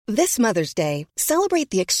This Mother's Day, celebrate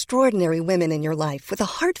the extraordinary women in your life with a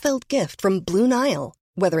heartfelt gift from Blue Nile.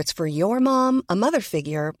 Whether it's for your mom, a mother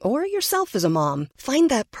figure, or yourself as a mom, find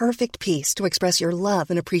that perfect piece to express your love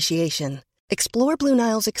and appreciation. Explore Blue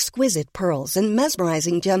Nile's exquisite pearls and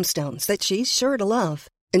mesmerizing gemstones that she's sure to love.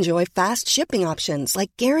 Enjoy fast shipping options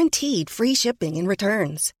like guaranteed free shipping and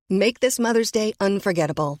returns. Make this Mother's Day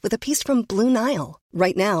unforgettable with a piece from Blue Nile.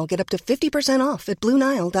 Right now, get up to 50% off at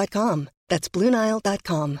BlueNile.com. That's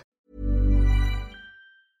BlueNile.com.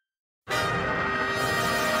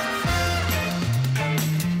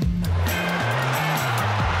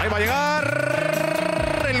 Ahí va a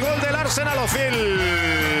llegar el gol del Arsenal.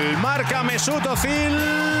 Özil. Marca Mesut Özil.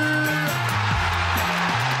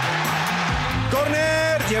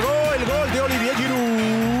 Corner. Llegó el gol de Olivier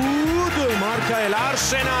Giroud. Marca el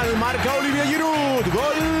Arsenal. Marca Olivier Giroud.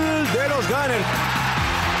 Gol de los Gunners.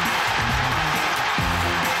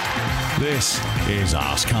 This is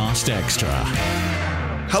Arsecast Extra.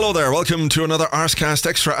 Hello there, welcome to another Arsecast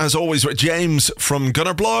Extra, as always, with James from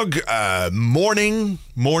Gunnerblog. Morning,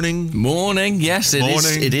 yes,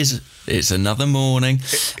 it is. It's another morning.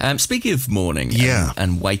 Speaking of morning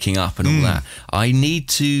and waking up and all that, I need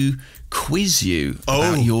to quiz you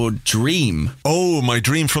about your dream. Oh, my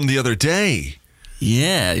dream from the other day.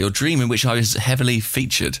 Yeah, your dream in which I was heavily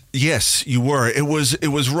featured. Yes, you were. It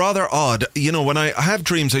was rather odd. You know, when I have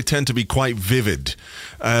dreams, they tend to be quite vivid.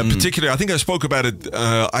 Particularly, I think I spoke about it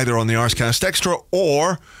either on the Arsecast Extra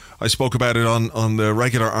or I spoke about it on the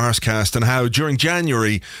regular Arsecast, and how during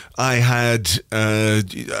January I had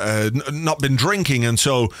not been drinking, and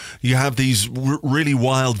so you have these really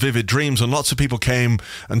wild, vivid dreams, and lots of people came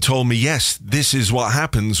and told me, yes, this is what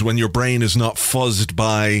happens when your brain is not fuzzed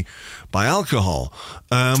by alcohol.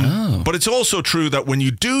 But it's also true that when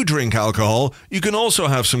you do drink alcohol, you can also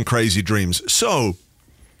have some crazy dreams. So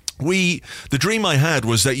the dream I had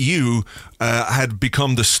was that you had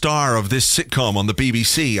become the star of this sitcom on the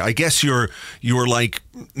BBC. I guess you were like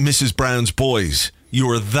Mrs. Brown's Boys. You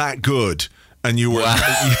were that good, and you were.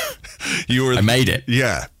 Wow. You were. I made it.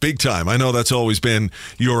 Yeah, big time. I know that's always been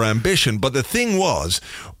your ambition, but the thing was,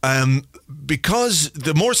 because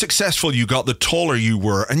the more successful you got, the taller you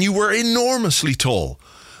were, and you were enormously tall.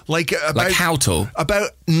 Like how tall?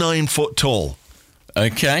 About 9 foot tall.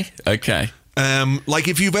 Okay. Like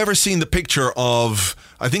if you've ever seen the picture of,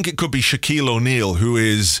 I think it could be Shaquille O'Neal, who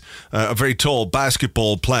is a very tall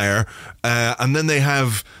basketball player, and then they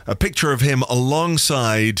have a picture of him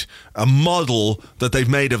alongside a model that they've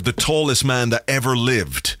made of the tallest man that ever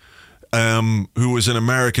lived, who was an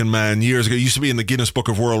American man years ago. He used to be in the Guinness Book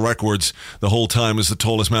of World Records the whole time as the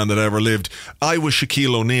tallest man that ever lived. I was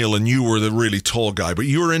Shaquille O'Neal and you were the really tall guy, but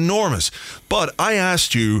you were enormous. But I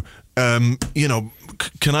asked you,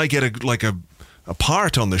 can I get a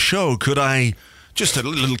part on the show? Could I just a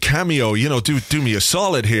little cameo, do me a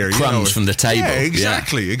solid here. Crumbs from the table. Yeah,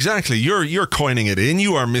 exactly. You're coining it in.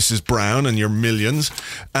 You are Mrs. Brown and your millions.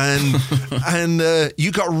 And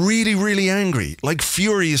you got really, really angry, like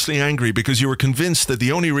furiously angry, because you were convinced that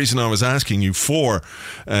the only reason I was asking you for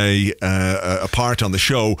a part on the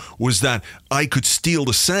show was that I could steal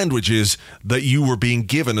the sandwiches that you were being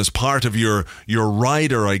given as part of your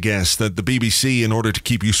rider, I guess, that the BBC, in order to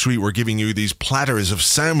keep you sweet, were giving you these platters of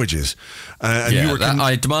sandwiches.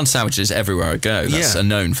 I demand sandwiches everywhere I go. That's a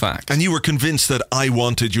known fact. And you were convinced that I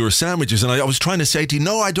wanted your sandwiches, and I was trying to say to you,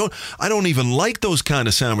 no, I don't even like those kind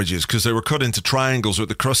of sandwiches, because they were cut into triangles with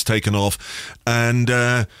the crust taken off, and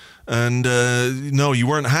no, you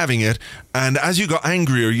weren't having it. And as you got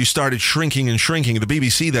angrier, you started shrinking and shrinking. The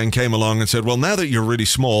BBC then came along and said, well, now that you're really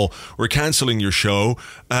small, we're cancelling your show.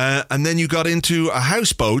 And then you got into a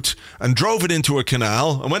houseboat and drove it into a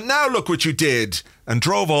canal and went, now look what you did, and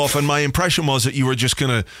drove off. And my impression was that you were just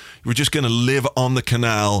gonna live on the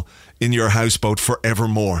canal in your houseboat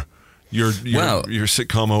forevermore. Your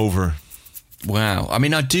sitcom over. Wow. I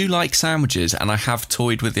mean, I do like sandwiches, and I have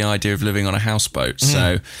toyed with the idea of living on a houseboat.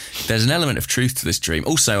 So there's an element of truth to this dream.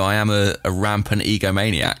 Also, I am a rampant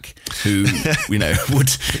egomaniac who,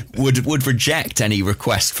 would reject any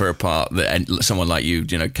request for a part that someone like you,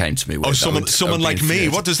 came to me with. Oh, someone like me?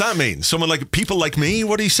 What does that mean? Someone like people like me?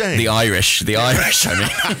 What are you saying? The Irish. I mean.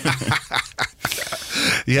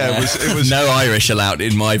 Yeah, it was no Irish allowed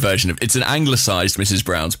in my version of it's an anglicised Mrs.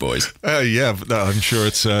 Brown's Boys. I'm sure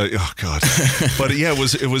it's oh god. But yeah,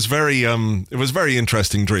 it was very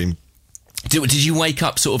interesting dream. Did you wake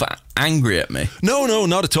up sort of angry at me? No,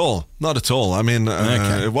 not at all. Not at all. I mean,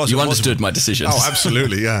 Okay. it wasn't. You understood my decisions. Oh,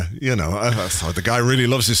 absolutely, yeah. I thought the guy really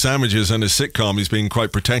loves his sandwiches and his sitcom. He's being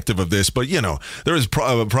quite protective of this. But, there is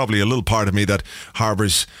probably a little part of me that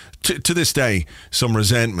harbours, to this day, some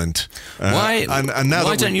resentment. Why? And now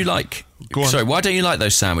why don't you like? Sorry, why don't you like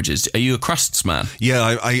those sandwiches? Are you a crusts man?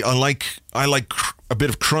 Yeah, I like a bit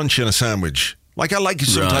of crunch in a sandwich. Like I like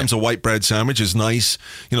sometimes a white bread sandwich is nice,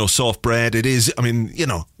 soft bread. It is. I mean,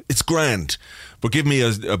 it's grand. But give me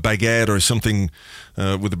a baguette or something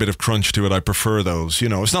with a bit of crunch to it. I prefer those.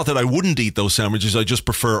 It's not that I wouldn't eat those sandwiches. I just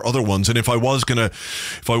prefer other ones. And if I was gonna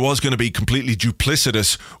be completely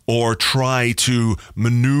duplicitous or try to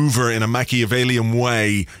maneuver in a Machiavellian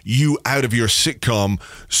way you out of your sitcom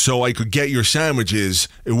so I could get your sandwiches,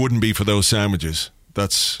 it wouldn't be for those sandwiches. I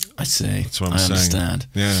see. That's what I'm saying. Understand.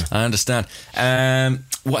 Yeah. I understand.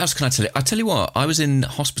 What else can I tell you? I tell you what, I was in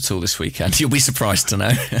hospital this weekend. You'll be surprised to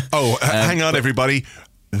know. Hang on, everybody.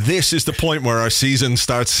 This is the point where our season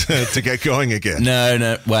starts to get going again.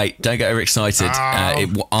 No, wait. Don't get overexcited.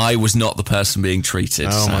 I was not the person being treated.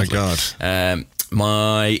 Oh, sadly. my God.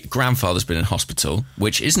 My grandfather's been in hospital,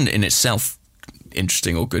 which isn't in itself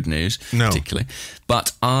interesting or good news, particularly.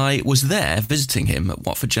 But I was there visiting him at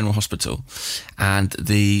Watford General Hospital, and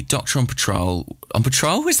the doctor on patrol?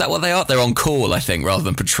 Is that what they are? They're on call, I think, rather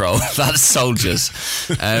than patrol. That's soldiers.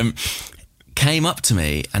 Came up to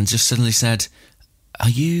me and just suddenly said, "Are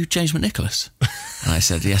you James McNicholas?" And I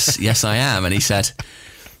said, yes, I am. And he said,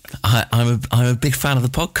 I'm a big fan of the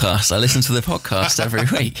podcast. I listen to the podcast every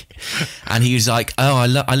week. And he was like, I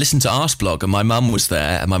listen to Arsblog, and my mum was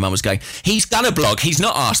there, and my mum was going, "He's done a blog, he's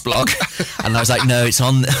not Arsblog." And I was like, "No, it's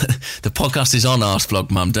on the podcast is on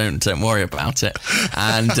Arsblog, Mum, don't worry about it."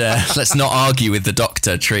 And let's not argue with the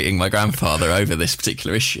doctor treating my grandfather over this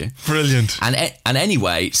particular issue. Brilliant. And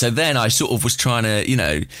anyway, so then I sort of was trying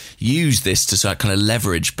to use this to sort of kind of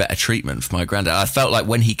leverage better treatment for my granddad. I felt like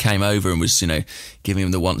when he came over and was giving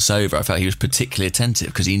him the once over, I felt he was particularly attentive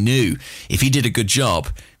because he knew if he did a good job,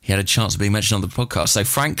 he had a chance of being mentioned on the podcast. So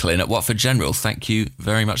Franklin at Watford General, thank you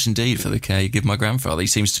very much indeed for the care you give my grandfather. He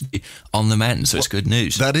seems to be on the mend, so it's good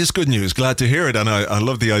news. That is good news. Glad to hear it. And I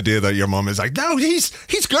love the idea that your mum is like, "No, he's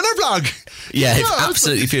gonna blog." Yeah,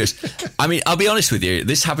 absolutely furious. I mean, I'll be honest with you,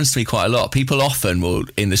 this happens to me quite a lot. People often will,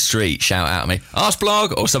 in the street, shout out at me,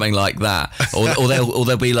 "Arsblog," or something like that. Or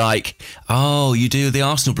they'll be like, "Oh, you do the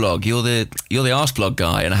Arsenal blog, you're the Arsblog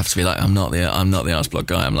guy." And I have to be like, I'm not the Arsblog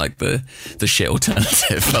guy, I'm like the shit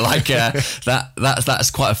alternative. But like that's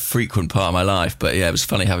quite a frequent part of my life. But yeah, it was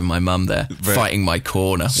funny having my mum there fighting my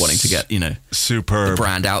corner, wanting to get superb the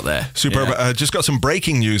brand out there. Superb. Yeah. Just got some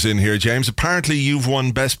breaking news in here, James. Apparently, you've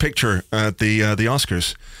won Best Picture at the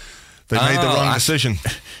Oscars. They made the wrong decision.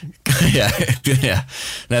 Yeah.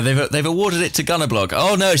 No, they've awarded it to Gunnerblog.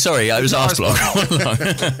 Oh no, sorry, it was Arsblog.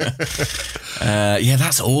 Yeah,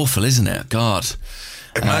 that's awful, isn't it? God.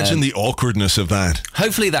 Imagine the awkwardness of that.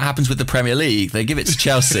 Hopefully that happens with the Premier League. They give it to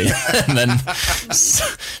Chelsea and then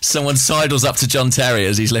someone sidles up to John Terry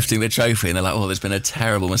as he's lifting the trophy and they're like, "Oh, there's been a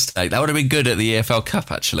terrible mistake." That would have been good at the EFL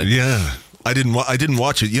Cup, actually. Yeah. I didn't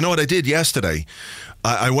watch it. You know what I did yesterday?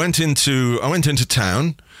 I went into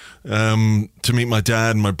town to meet my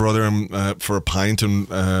dad and my brother for a pint,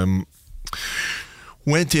 and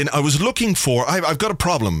went in. I was looking for... I've got a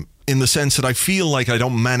problem in the sense that I feel like I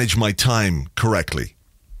don't manage my time correctly.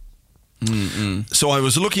 So I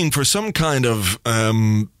was looking for some kind of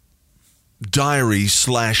diary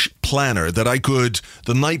 / planner that I could,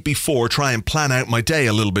 the night before, try and plan out my day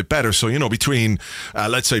a little bit better. So, between,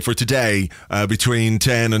 let's say for today, between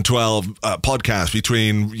 10 and 12 podcasts,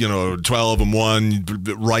 between, 12 and 1,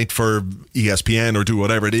 write for ESPN or do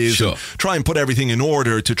whatever it is. Sure. Try and put everything in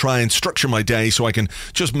order to try and structure my day so I can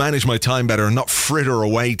just manage my time better and not fritter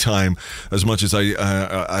away time as much as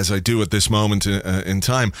I do at this moment in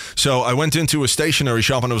time. So I went into a stationery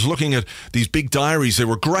shop and I was looking at these big diaries. They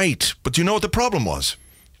were great, but do you know what the problem was?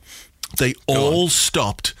 They all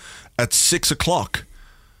stopped at 6 o'clock.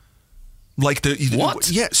 Like what?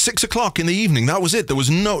 Yeah, 6 o'clock in the evening. That was it. There was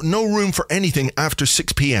no room for anything after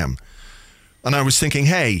 6 p.m. And I was thinking,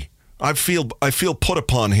 hey, I feel put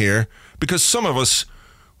upon here because some of us,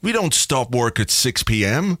 we don't stop work at 6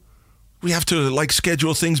 p.m. We have to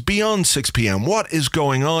schedule things beyond 6 p.m. What is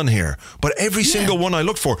going on here? But every single one I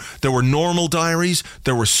looked for, there were normal diaries,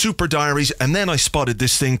 there were super diaries, and then I spotted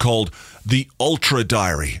this thing called the Ultra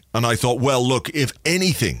Diary. And I thought, well, look, if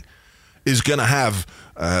anything is going to have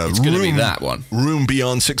it's going to be that one. Room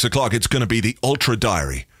beyond 6 o'clock, it's going to be the Ultra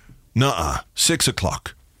Diary. Nuh-uh. 6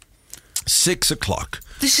 o'clock. 6 o'clock.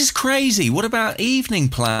 This is crazy. What about evening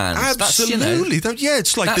plans? Absolutely.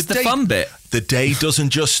 It's like that's the fun bit. The day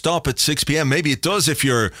doesn't just stop at 6 p.m. Maybe it does if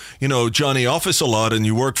you're, Johnny Office a lot and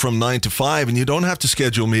you work from 9 to 5 and you don't have to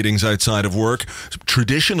schedule meetings outside of work,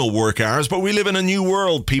 traditional work hours. But we live in a new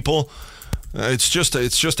world, people. It's just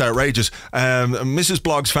outrageous. Mrs.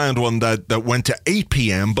 Bloggs found one that went to 8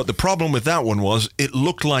 p.m. But the problem with that one was it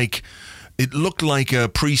looked like a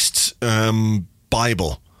priest's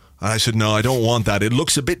Bible. And I said, no, I don't want that. It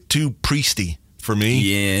looks a bit too priesty for me.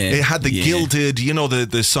 Yeah. It had the gilded,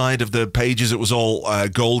 the side of the pages. It was all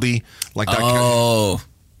goldy, like that. Oh,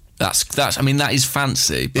 that's. I mean, that is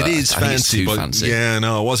fancy. But it is fancy, but fancy. Yeah,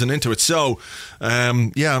 no, I wasn't into it. So,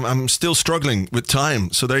 I'm still struggling with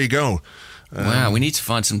time. So there you go. Wow, we need to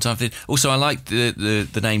find some time for it. Also, I like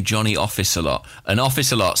the name Johnny Office a lot. An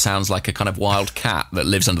office a lot sounds like a kind of wild cat that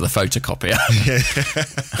lives under the photocopier.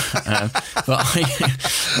 But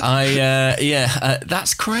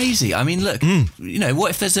that's crazy. I mean, look, what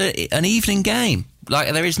if there's an evening game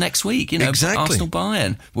like there is next week? Exactly. Arsenal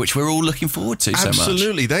Bayern, which we're all looking forward to so much.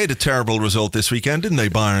 Absolutely, they had a terrible result this weekend, didn't they,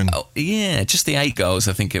 Bayern? Oh, yeah, just the 8 goals,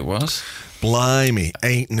 I think it was. Blimey,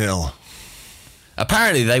 8-0.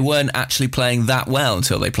 Apparently, they weren't actually playing that well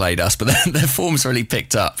until they played us, but their form's really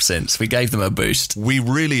picked up since. We gave them a boost. We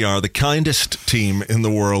really are the kindest team in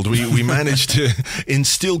the world. We managed to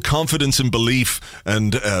instill confidence and belief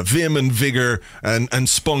and vim and vigour and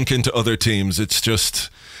spunk into other teams. It's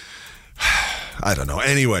just... I don't know.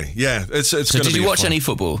 Anyway, yeah, it's going to be did you watch fun. any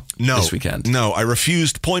football this weekend? No, I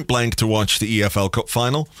refused point blank to watch the EFL Cup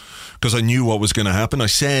final because I knew what was going to happen. I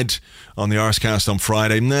said on the Arscast on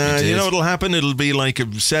Friday, what'll happen? It'll be like a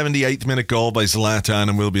 78th minute goal by Zlatan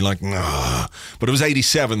and we'll be like, nah. But it was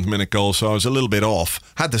 87th minute goal, so I was a little bit off.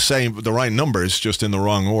 Had the right numbers, just in the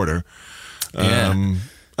wrong order. Yeah.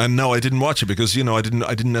 And no, I didn't watch it because, I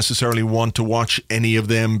didn't necessarily want to watch any of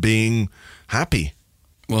them being happy.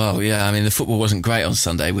 Well, yeah, I mean, the football wasn't great on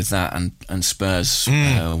Sunday with that and Spurs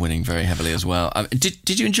winning very heavily as well.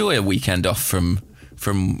 Did you enjoy a weekend off from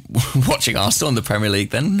watching Arsenal in the Premier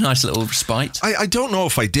League then? Nice little respite. I don't know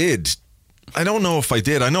if I did. I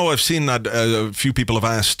know I've seen that a few people have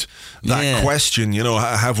asked that question,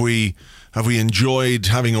 have we enjoyed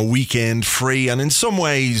having a weekend free? And in some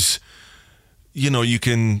ways, you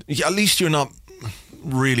can, at least you're not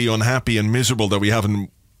really unhappy and miserable that we haven't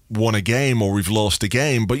won a game or we've lost a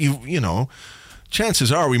game, but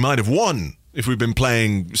chances are we might have won if we've been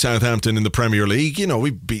playing Southampton in the Premier League.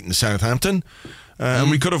 We've beaten Southampton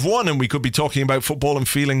and we could have won and we could be talking about football and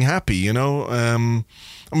feeling happy, and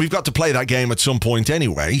we've got to play that game at some point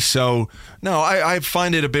anyway. So no, I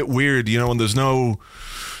find it a bit weird, and there's no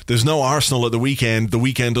Arsenal at the weekend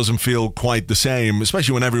doesn't feel quite the same,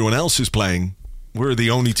 especially when everyone else is playing. We're the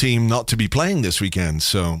only team not to be playing this weekend,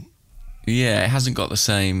 so yeah, it hasn't got the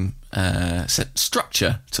same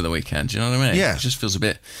structure to the weekend. Do you know what I mean? Yeah. It just feels a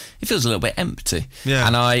little bit empty. Yeah.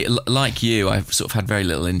 And I, like you, I've sort of had very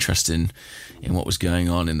little interest in what was going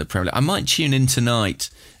on in the Premier League. I might tune in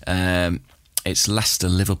tonight. It's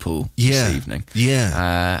Leicester-Liverpool this evening.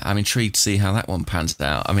 Yeah. I'm intrigued to see how that one pans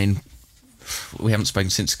out. I mean, we haven't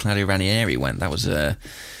spoken since Claudio Ranieri went. That was an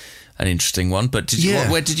interesting one. But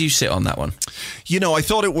where did you sit on that one? I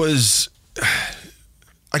thought it was...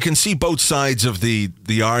 I can see both sides of the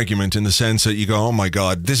argument in the sense that you go, oh my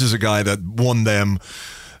God, this is a guy that won them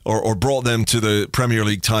or brought them to the Premier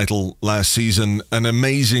League title last season. An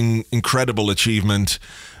amazing, incredible achievement.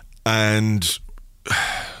 And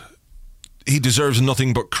he deserves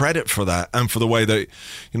nothing but credit for that and for the way that,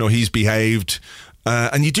 he's behaved.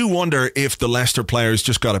 And you do wonder if the Leicester players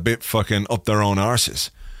just got a bit fucking up their own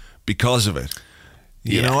arses because of it.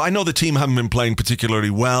 I know the team haven't been playing particularly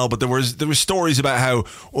well, but there were stories about how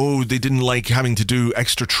they didn't like having to do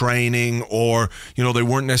extra training, or they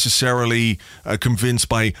weren't necessarily convinced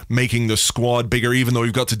by making the squad bigger, even though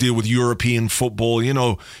you've got to deal with European football.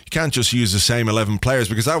 You can't just use the same 11 players,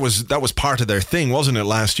 because that was part of their thing, wasn't it?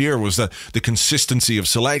 Last year was the consistency of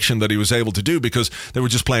selection that he was able to do, because they were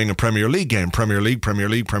just playing a Premier League game, Premier League.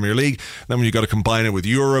 Then when you got to combine it with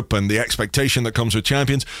Europe and the expectation that comes with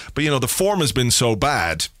champions, but the form has been so bad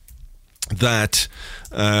that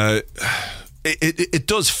it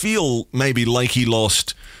does feel maybe like he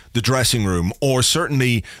lost the dressing room, or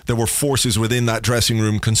certainly there were forces within that dressing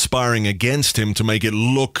room conspiring against him to make it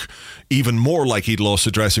look even more like he'd lost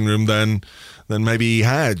the dressing room than maybe he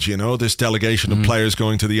had. This delegation of players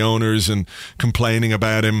going to the owners and complaining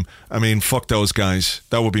about him. I mean, fuck those guys.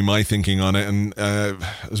 That would be my thinking on it. And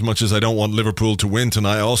as much as I don't want Liverpool to win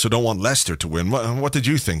tonight, I also don't want Leicester to win. What did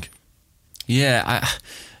you think? Yeah,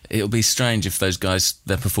 it'll be strange if those guys,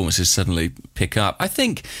 their performances suddenly pick up. I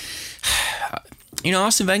think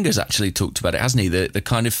Arsene Wenger's actually talked about it, hasn't he? The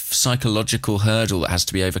kind of psychological hurdle that has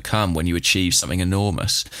to be overcome when you achieve something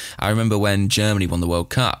enormous. I remember when Germany won the World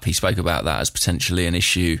Cup, he spoke about that as potentially an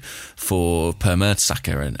issue for Per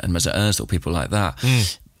Mertesacker and Mesut Ozil, people like that.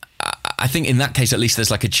 I think in that case, at least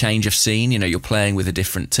there's like a change of scene. You're playing with a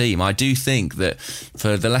different team. I do think that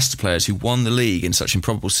for the Leicester players who won the league in such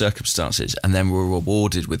improbable circumstances and then were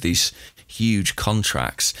rewarded with these huge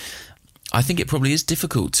contracts, I think it probably is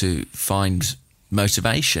difficult to find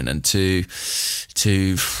motivation and to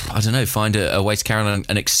I don't know, find a way to carry on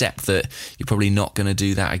and accept that you're probably not going to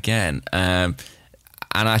do that again. And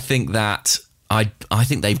I think that I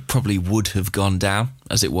think they probably would have gone down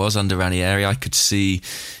as it was under Ranieri. I could see,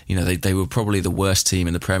 they were probably the worst team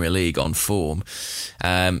in the Premier League on form.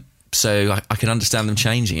 So I can understand them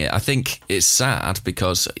changing it. I think it's sad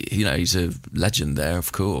because, he's a legend there,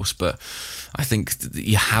 of course, but I think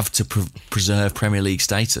you have to preserve Premier League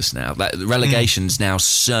status now. Relegation's now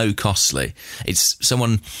so costly. It's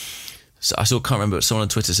someone... So I can't remember, but someone on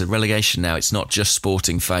Twitter said relegation now, it's not just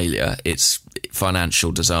sporting failure, it's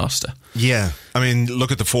financial disaster. Yeah. I mean,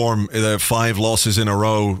 look at the form. 5 losses in a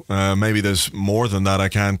row. Maybe there's more than that. I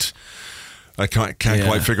can't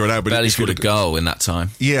quite figure it out. But barely scored a goal in that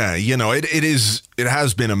time. Yeah, it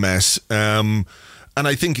has been a mess. And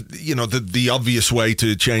I think, the obvious way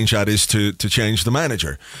to change that is to change the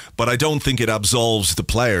manager. But I don't think it absolves the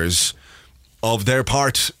players of their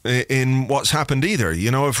part in what's happened either.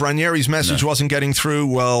 If Ranieri's message wasn't getting through,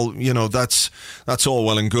 well, that's all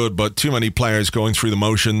well and good, but too many players going through the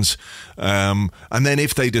motions. And then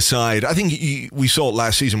if they decide, I think we saw it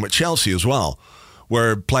last season with Chelsea as well,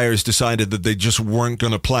 where players decided that they just weren't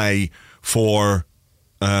going to play for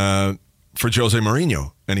Jose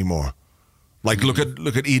Mourinho anymore. Like look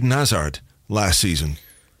at Eden Hazard last season.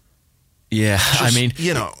 Yeah,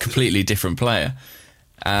 completely different player.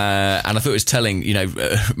 And I thought it was telling,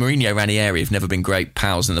 Mourinho and Ranieri have never been great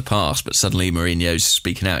pals in the past, but suddenly Mourinho's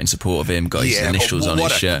speaking out in support of him, got his initials on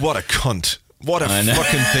his shirt. What a cunt. What a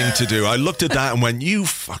fucking thing to do. I looked at that and went, you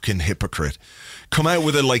fucking hypocrite. Come out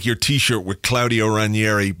with your T-shirt with Claudio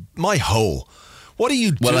Ranieri. My hole. What are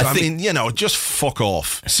you doing? I mean, just fuck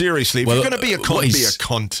off. Seriously, if you're going to be a cunt, be a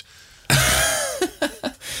cunt.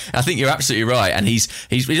 I think you're absolutely right, and he's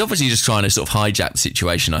obviously just trying to sort of hijack the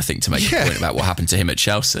situation, I think, to make a point about what happened to him at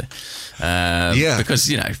Chelsea.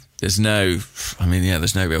 Because there's no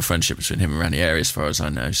real friendship between him and Ranieri as far as I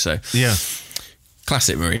know. So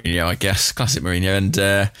classic Mourinho, I guess. Classic Mourinho, and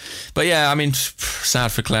but yeah, I mean,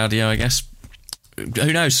 sad for Claudio, I guess.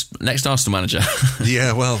 Who knows? Next Arsenal manager.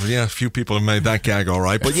 A few people have made that gag all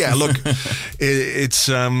right, but yeah, look,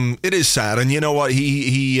 it is sad, and you know what?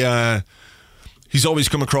 He's always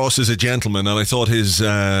come across as a gentleman, and I thought his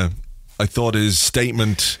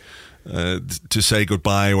statement to say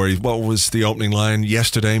goodbye, what was the opening line?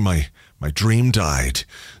 Yesterday, my dream died,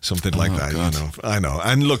 something like that. God. I know.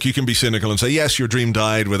 And look, you can be cynical and say, yes, your dream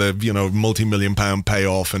died with a multi-million-pound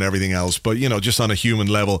payoff and everything else, but just on a human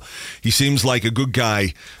level, he seems like a good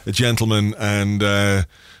guy, a gentleman, and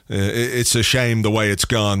it's a shame the way it's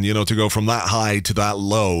gone. To go from that high to that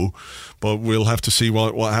low, but we'll have to see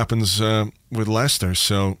what happens with Leicester.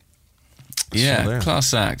 So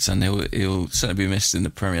class act, and he'll certainly be missed in the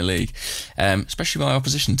Premier League, especially by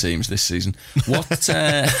opposition teams this season. What's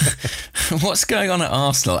going on at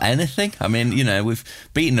Arsenal? Anything? I mean, we've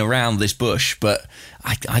beaten around this bush, but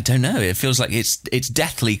I don't know. It feels like it's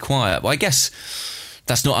deathly quiet. Well, I guess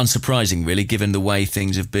that's not unsurprising, really, given the way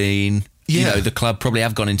things have been. The club probably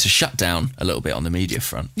have gone into shutdown a little bit on the media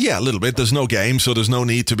front. Yeah, a little bit. There's no game, so there's no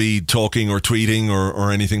need to be talking or tweeting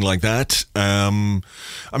or anything like that. I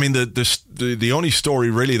mean, the only story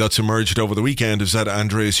really that's emerged over the weekend is that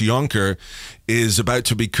Andreas Jonker is about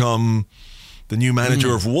to become the new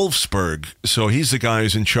manager of Wolfsburg. So he's the guy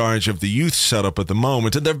who's in charge of the youth setup at the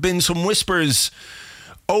moment. And there have been some whispers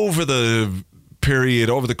over the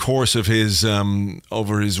course of his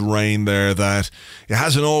reign there that it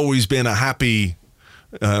hasn't always been a happy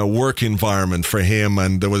work environment for him,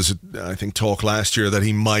 and there was, I think, talk last year that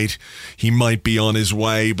he might be on his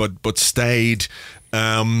way, but stayed,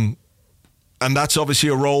 and that's obviously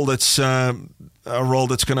a role that's going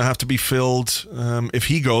to have to be filled if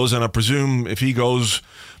he goes, and I presume if he goes,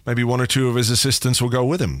 maybe one or two of his assistants will go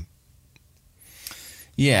with him.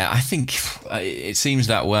 Yeah, I think it seems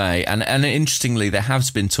that way. And interestingly, there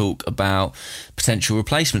has been talk about potential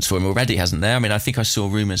replacements for him already, hasn't there? I mean, I think I saw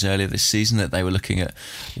rumours earlier this season that they were looking at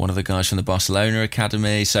one of the guys from the Barcelona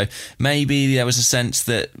academy. So maybe there was a sense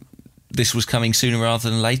that this was coming sooner rather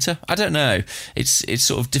than later. I don't know. It's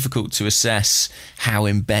sort of difficult to assess how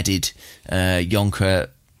embedded Jonker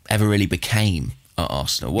ever really became at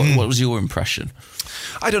Arsenal. What was your impression?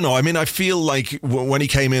 I don't know. I mean, I feel like when he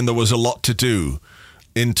came in, there was a lot to do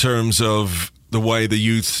in terms of the way the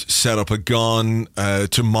youth setup had gone,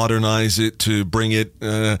 to modernise it, to bring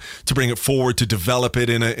it forward, to develop it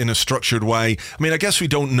in a structured way. I mean, I guess we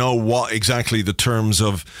don't know what exactly the terms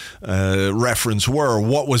of reference were.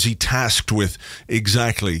 What was he tasked with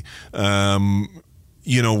exactly?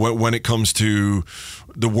 You know, when it comes to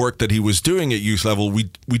the work that he was doing at youth level,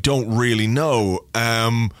 we don't really know.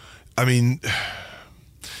 I mean,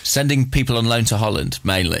 sending people on loan to Holland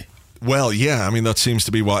mainly. Well, yeah, I mean, that seems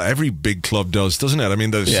to be what every big club does, doesn't it? I mean,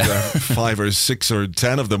 there's 5 or 6 or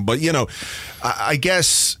 10 of them. But, you know, I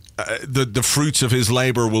guess the fruits of his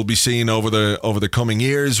labour will be seen over the coming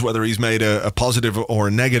years, whether he's made a positive or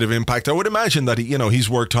a negative impact. I would imagine that he's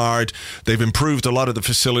worked hard. They've improved a lot of the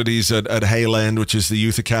facilities at Hale End, which is the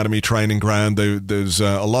youth academy training ground. There's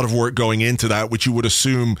a lot of work going into that, which you would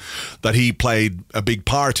assume that he played a big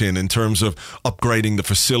part in terms of upgrading the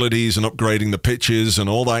facilities and upgrading the pitches and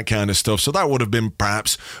all that kind of stuff. So that would have been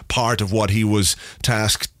perhaps part of what he was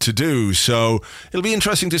tasked to do. So it'll be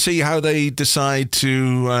interesting to see how they decide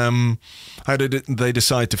to how did they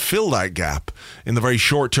decide to fill that gap in the very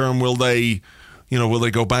short term. Will they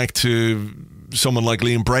go back to someone like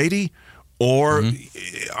Liam Brady, or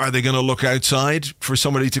are they going to look outside for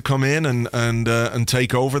somebody to come in and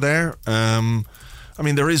take over there? I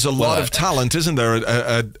mean, there is a lot of talent, isn't there,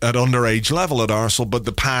 at underage level at Arsenal, but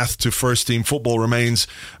the path to first team football remains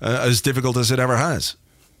as difficult as it ever has.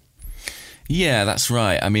 Yeah, that's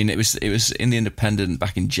right. I mean, it was in the Independent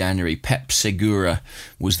back in January. Pep Segura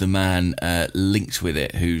was the man linked with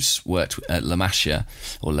it, who's worked at La Masia,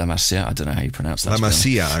 I don't know how you pronounce that. La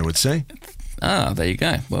Masia, I would say. Ah, there you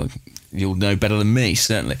go. Well, you'll know better than me,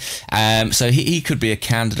 certainly. So he could be a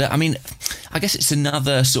candidate. I mean, I guess it's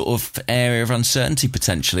another sort of area of uncertainty,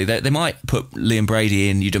 potentially. They might put Liam Brady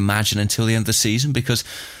in, you'd imagine, until the end of the season, because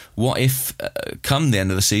what if come the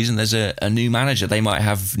end of the season there's a new manager? They might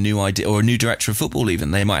have new idea, or a new director of football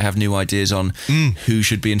even. They might have new ideas on who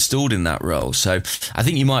should be installed in that role. So I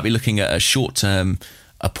think you might be looking at a short-term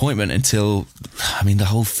appointment until, I mean, the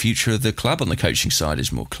whole future of the club on the coaching side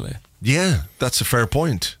is more clear. Yeah, that's a fair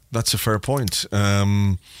point. I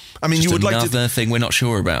mean, just you would like to... another thing we're not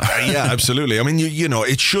sure about. Yeah, absolutely. I mean, you know,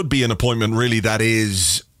 it should be an appointment really that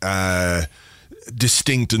is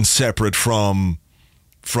distinct and separate from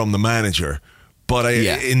the manager, but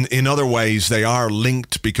in other ways they are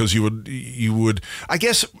linked, because you would I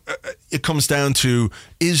guess it comes down to,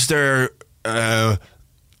 is there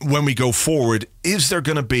when we go forward, is there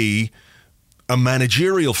going to be a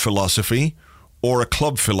managerial philosophy or a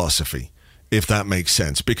club philosophy, if that makes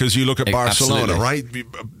sense? Because you look at Barcelona, right?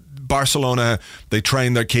 Barcelona, they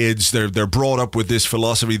train their kids. They're brought up with this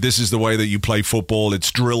philosophy. This is the way that you play football. It's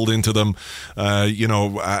drilled into them,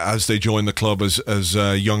 as they join the club as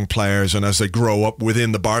young players, and as they grow up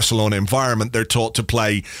within the Barcelona environment, they're taught to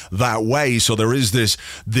play that way. So there is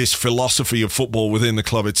this philosophy of football within the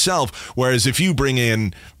club itself. Whereas if you bring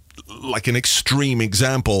in, like an extreme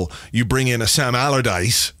example, you bring in a Sam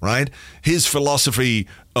Allardyce, right? His philosophy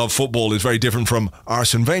of football is very different from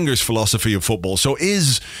Arsene Wenger's philosophy of football. So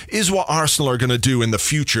is what Arsenal are going to do in the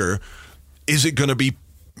future, is it going to be,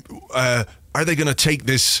 are they going to take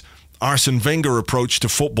this Arsene Wenger approach to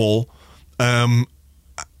football and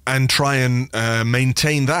try and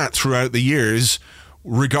maintain that throughout the years,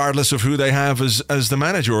 regardless of who they have as the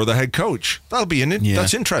manager or the head coach? That'll be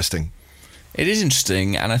that's interesting. It is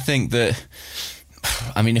interesting, and I think that,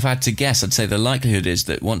 I mean, if I had to guess, I'd say the likelihood is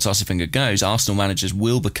that once Arsene Wenger goes, Arsenal managers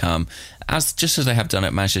will become, just as they have done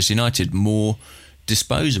at Manchester United, more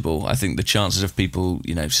disposable. I think the chances of people,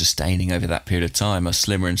 sustaining over that period of time are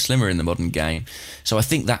slimmer and slimmer in the modern game. So I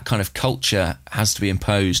think that kind of culture has to be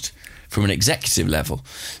imposed from an executive level,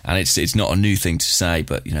 and it's not a new thing to say,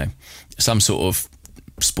 but some sort of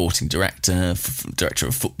sporting director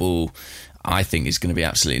of football, I think is going to be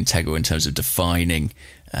absolutely integral in terms of defining,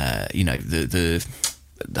 the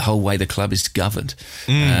whole way the club is governed.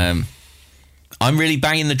 I'm really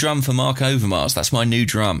banging the drum for Mark Overmars. That's my new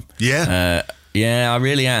drum. Yeah. Yeah, I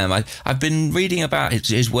really am. I've been reading about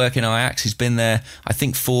his work in Ajax. He's been there, I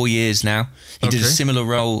think, 4 years now. He did a similar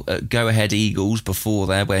role at Go Ahead Eagles before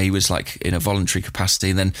there, where he was like in a voluntary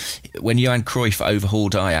capacity. And then when Johan Cruyff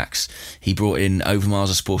overhauled Ajax, he brought in Overmars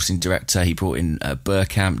as sporting director. He brought in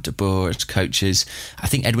Bergkamp, De Boer as coaches. I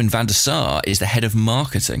think Edwin van der Sar is the head of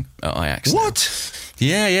marketing at Ajax. What?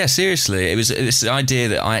 Yeah, seriously. It was this idea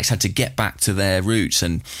that Ajax had to get back to their roots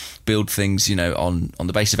and build things, on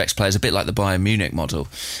the basis of ex-players, a bit like the Bayern Munich model.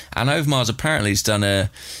 And Overmars apparently has done a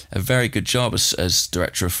very good job as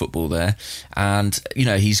director of football there. And,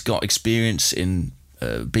 he's got experience in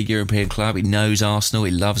a big European club. He knows Arsenal.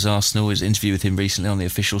 He loves Arsenal. There's an interview with him recently on the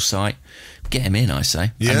official site. Get him in, I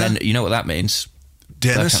say. Yeah. And then, you know what that means?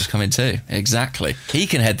 Dennis? Bergkamp's coming too. Exactly. He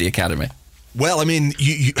can head the academy. Well, I mean,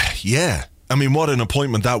 yeah. I mean, what an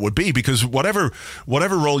appointment that would be, because whatever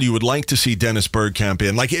role you would like to see Dennis Bergkamp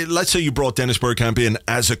in, like let's say you brought Dennis Bergkamp in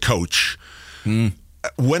as a coach.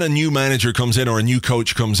 When a new manager comes in or a new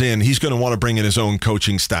coach comes in, he's going to want to bring in his own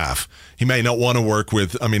coaching staff. He may not want to work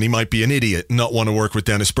with, he might be an idiot, not want to work with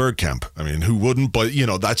Dennis Bergkamp. I mean, who wouldn't? But,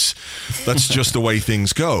 that's just the way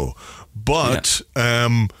things go. But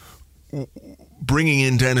bringing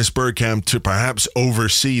in Dennis Bergkamp to perhaps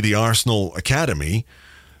oversee the Arsenal academy,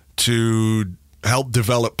 to help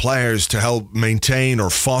develop players, to help maintain or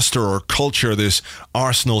foster or culture this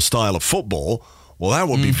Arsenal style of football, well, that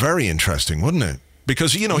would be very interesting, wouldn't it?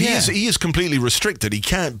 Because, he is completely restricted. He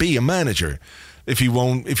can't be a manager if he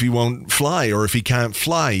won't fly, or if he can't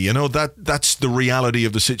fly. That's the reality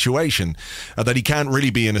of the situation, that he can't really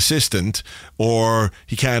be an assistant, or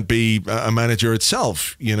he can't be a manager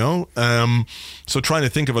itself, so trying to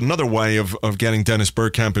think of another way of getting Dennis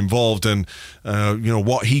Bergkamp involved, and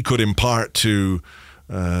what he could impart to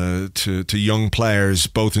young players,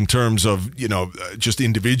 both in terms of just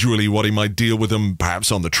individually what he might deal with them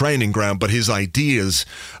perhaps on the training ground, but his ideas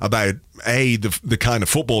about A, the kind of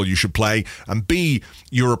football you should play, and B,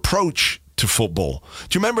 your approach to football.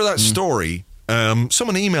 Do you remember that story?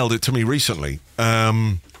 Someone emailed it to me recently. Let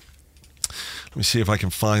me see if I can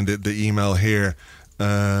find the email here.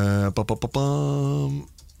 But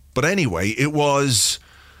anyway, it was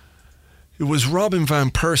Robin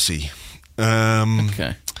van Persie.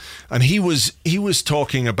 Okay. And he was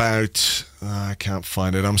talking about, I can't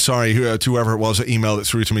find it. I'm sorry, whoever it was that emailed it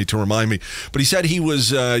through to me to remind me. But he said he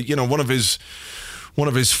was, one of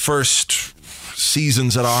his first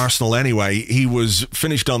seasons at Arsenal anyway, he was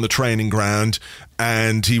finished on the training ground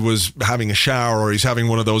and he was having a shower, or he's having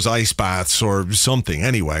one of those ice baths or something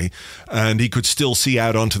anyway, and he could still see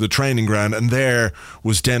out onto the training ground, and there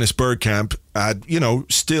was Dennis Bergkamp,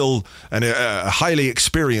 still a highly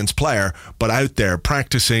experienced player, but out there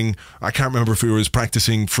practicing. I can't remember if he was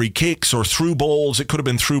practicing free kicks or through balls. It could have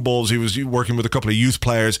been through balls. He was working with a couple of youth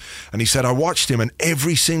players, and he said, I watched him, and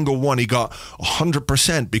every single one he got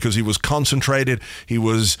 100%, because he was concentrated, he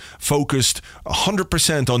was focused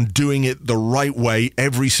 100% on doing it the right way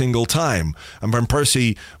every single time. And Van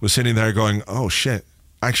Persie was sitting there going, oh shit,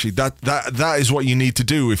 actually that is what you need to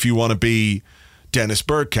do if you want to be Dennis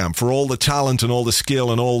Bergkamp. For all the talent and all the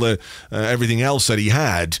skill and all the everything else that he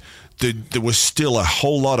had, there was still a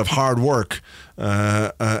whole lot of hard work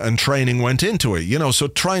and training went into it, so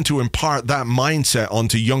trying to impart that mindset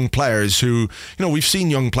onto young players who, we've seen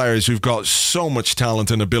young players who've got so much talent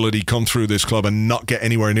and ability come through this club and not get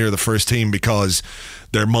anywhere near the first team because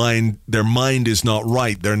their mind is not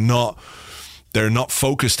right. They're not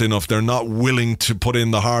focused enough. They're not willing to put in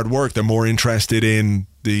the hard work. They're more interested in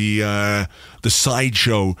the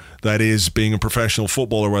sideshow that is being a professional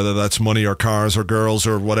footballer, whether that's money or cars or girls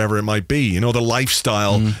or whatever it might be. The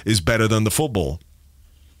lifestyle is better than the football.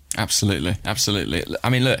 Absolutely. I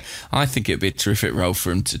mean, look, I think it'd be a terrific role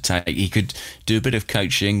for him to take. He could do a bit of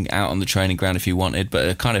coaching out on the training ground if he wanted, but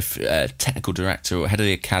a kind of technical director or head of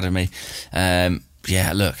the academy.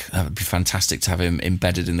 Yeah, look, that would be fantastic to have him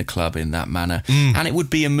embedded in the club in that manner. And it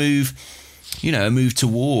would be a move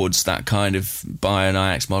towards that kind of Bayern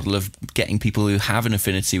Ajax model of getting people who have an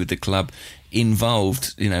affinity with the club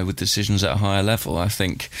involved, with decisions at a higher level. I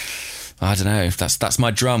think, I don't know, if that's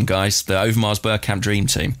my drum, guys, the Overmars Bergkamp dream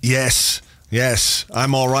team. Yes,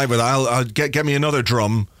 I'm all right with that. I'll get me another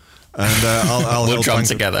drum. And we'll drum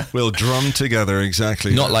together. We'll drum together,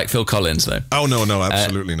 exactly. Not like Phil Collins, though. Oh, no,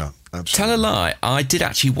 absolutely not. Absolutely. Tell a lie, I did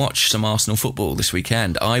actually watch some Arsenal football this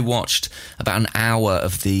weekend. I watched about an hour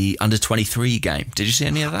of the under-23 game. Did you see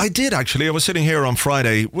any of that? I did, actually. I was sitting here on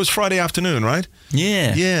Friday. It was Friday afternoon, right?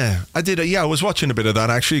 Yeah, I did. I was watching a bit of that,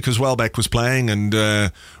 actually, because Welbeck was playing and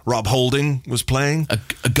Rob Holding was playing.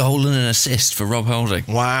 A goal and an assist for Rob Holding.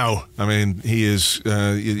 Wow. I mean, he is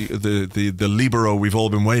the libero we've all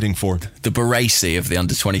been waiting for. The Baresi of the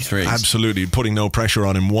under-23s. Absolutely, putting no pressure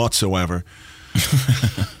on him whatsoever.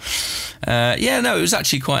 It was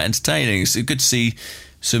actually quite entertaining. It's good to see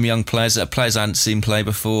some young players I hadn't seen play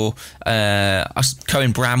before.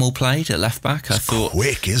 Cohen Bramall played at left back. I thought,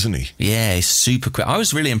 quick, isn't he? Yeah, he's super quick. I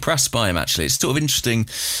was really impressed by him, actually. It's sort of interesting,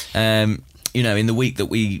 in the week that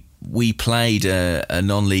we we played a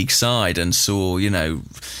non-league side and saw,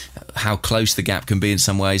 how close the gap can be in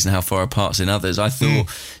some ways and how far apart in others, I thought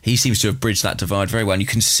he seems to have bridged that divide very well. And you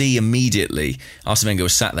can see immediately, Arsene Wenger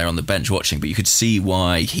was sat there on the bench watching, but you could see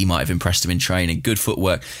why he might have impressed him in training. Good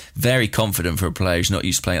footwork, very confident for a player who's not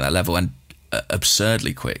used to playing at that level, and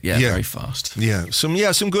absurdly quick, very fast.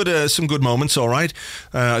 Some good moments. All right,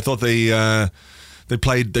 I thought they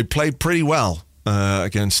played pretty well.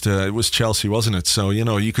 Against it was Chelsea, wasn't it? So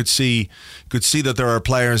you could see that there are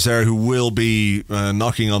players there who will be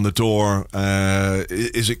knocking on the door.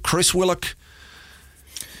 Is it Chris Willock?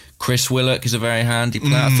 Chris Willock is a very handy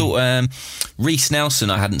player. I thought Reece Nelson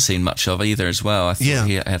I hadn't seen much of either as well. I thought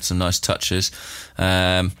he had some nice touches.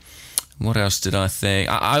 What else did I think?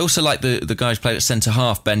 I also like the guy who played at centre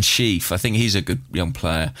half, Ben Sheaf. I think he's a good young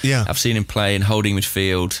player. Yeah, I've seen him play in holding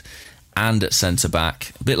midfield and at centre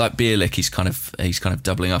back, a bit like Bielik. He's kind of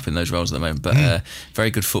doubling up in those roles at the moment. But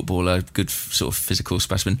very good footballer, good sort of physical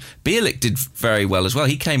specimen. Bielik did very well as well.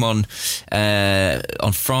 He came on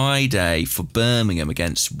Friday for Birmingham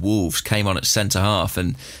against Wolves. Came on at centre half,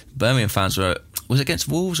 and Birmingham fans were. Was it against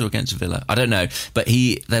Wolves or against Villa? I don't know. But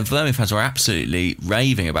the Birmingham fans were absolutely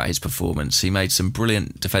raving about his performance. He made some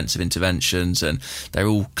brilliant defensive interventions, and they're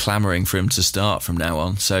all clamouring for him to start from now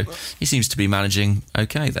on. So he seems to be managing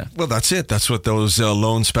okay there. Well, that's it. That's what those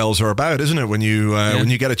loan spells are about, isn't it? When you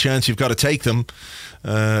get a chance, you've got to take them.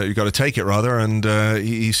 You've got to take it, rather, and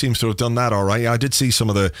he seems to have done that all right. I did see some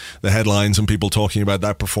of the headlines and people talking about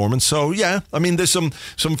that performance. So, I mean, there's some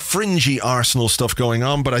fringy Arsenal stuff going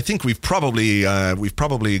on, but I think we've probably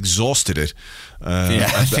exhausted it.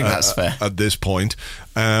 I think that's fair at this point.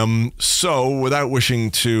 So, without wishing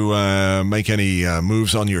to make any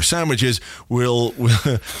moves on your sandwiches, we'll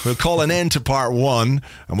call an end to part 1,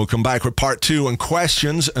 and we'll come back with part 2 and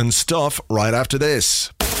questions and stuff right after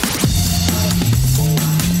this.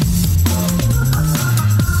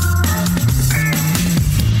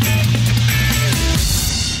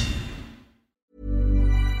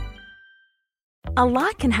 A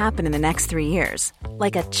lot can happen in the next 3 years.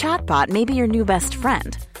 Like a chatbot may be your new best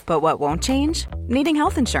friend. But what won't change? Needing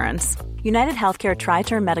health insurance. United Healthcare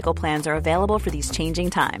Tri-Term Medical Plans are available for these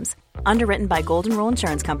changing times. Underwritten by Golden Rule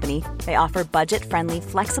Insurance Company, they offer budget-friendly,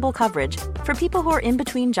 flexible coverage for people who are in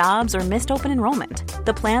between jobs or missed open enrollment.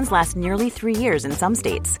 The plans last nearly 3 years in some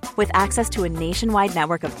states, with access to a nationwide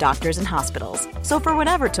network of doctors and hospitals. So for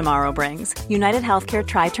whatever tomorrow brings, United Healthcare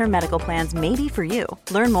Tri-Term Medical Plans may be for you.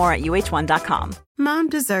 Learn more at uh1.com. Mom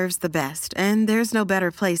deserves the best, and there's no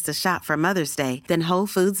better place to shop for Mother's Day than Whole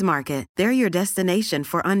Foods Market. They're your destination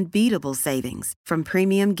for unbeatable savings, from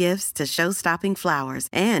premium gifts to show-stopping flowers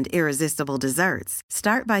and irresistible desserts.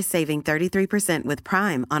 Start by saving 33% with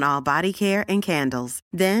Prime on all body care and candles.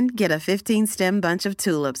 Then get a 15-stem bunch of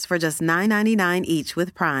tulips for just $9.99 each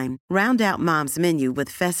with Prime. Round out Mom's menu with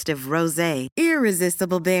festive rosé,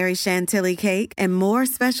 irresistible berry chantilly cake, and more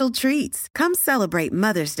special treats. Come celebrate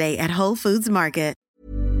Mother's Day at Whole Foods Market.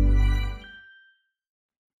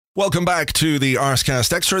 Welcome back to the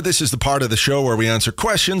Arscast Extra. This is the part of the show where we answer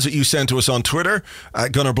questions that you send to us on Twitter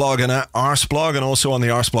at Gunnerblog and at Arsblog, and also on the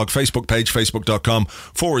Arsblog Facebook page,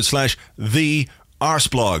 facebook.com/the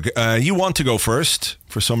Arsblog. You want to go first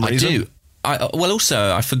for some reason? I do.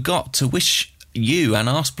 I forgot to wish you and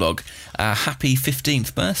Arsblog a happy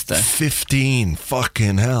 15th birthday. 15,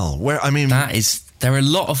 fucking hell. There are a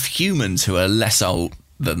lot of humans who are less old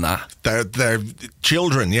than that. They're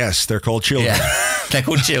children, yes. They're called children. Yeah. They're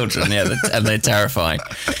called children, and they're terrifying.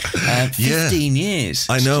 15 years.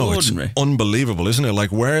 I know, it's unbelievable, isn't it?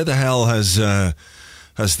 Like, where the hell has the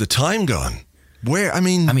time gone? I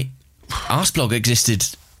mean, Arsblog existed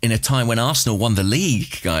in a time when Arsenal won the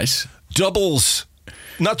league, guys. Doubles.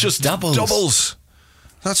 Not just doubles.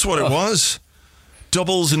 That's what it was.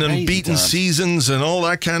 Doubles and unbeaten seasons and all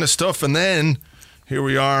that kind of stuff. And then here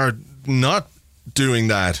we are not doing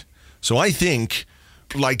that. So I think,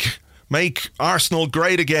 make Arsenal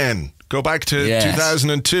great again. Go back to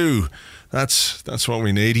 2002. That's what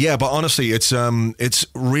we need. Yeah, but honestly, it's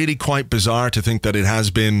really quite bizarre to think that it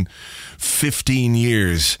has been 15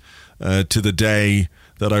 years to the day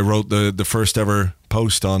that I wrote the first ever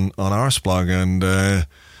post on Arsblog, and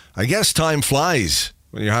I guess time flies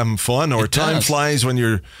when you're having fun, or time flies when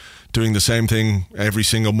you're doing the same thing every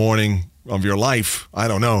single morning of your life. I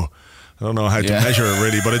don't know how to measure it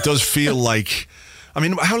really, but it does feel like. I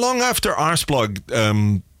mean, how long after Arsblog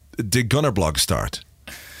did Gunnerblog start?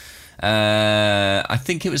 I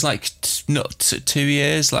think it was not 2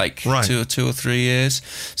 years, right. two or 3 years.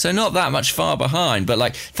 So not that much far behind.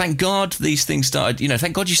 But thank God these things started.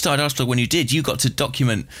 Thank God you started Arsblog when you did. You got to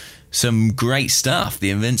document some great stuff. The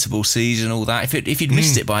Invincible season, all that. If you'd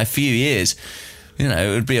missed it by a few years, you know,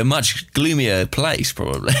 it would be a much gloomier place,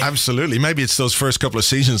 probably. Absolutely. Maybe it's those first couple of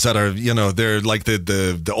seasons that are, you know, they're like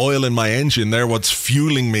the oil in my engine. They're what's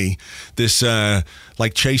fueling me. This,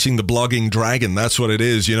 like chasing the blogging dragon. That's what it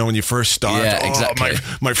is. You know, when you first start. Yeah, exactly.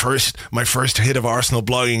 My first hit of Arsenal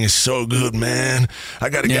blogging is so good, man. I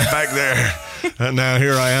got to get back there. And now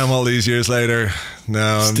here I am all these years later.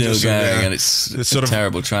 Now I'm still just going, and it's sort a of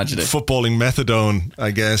terrible tragedy. Footballing methadone,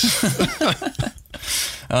 I guess.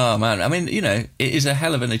 Oh, man. I mean, you know, it is a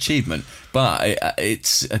hell of an achievement, but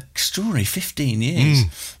it's extraordinary. 15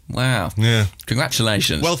 years. Wow. Yeah.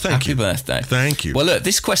 Congratulations. Well, thank you. Happy birthday. Thank you. Well, look,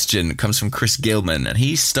 this question comes from Chris Gilman, and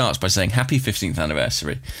he starts by saying, happy 15th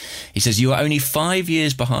anniversary. He says, you are only 5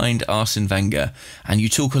 years behind Arsene Wenger, and you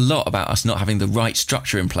talk a lot about us not having the right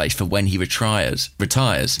structure in place for when he retires.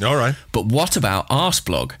 All right. But what about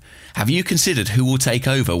Arsblog? Have you considered who will take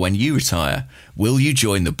over when you retire? Will you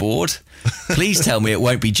join the board? Please tell me it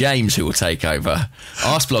won't be James who will take over.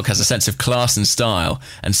 Arsblog has a sense of class and style,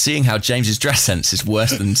 and seeing how James's dress sense is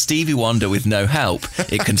worse than Stevie Wonder with no help,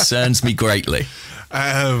 it concerns me greatly.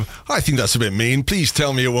 I think that's a bit mean. Please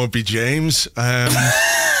tell me it won't be James. I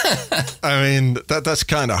mean, that's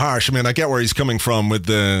kind of harsh. I mean, I get where he's coming from with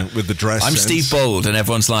the dress. I'm sense. Steve Bold, and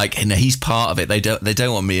everyone's like, hey, no, he's part of it. They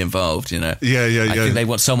don't want me involved, you know. Yeah. I think they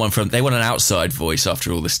want an outside voice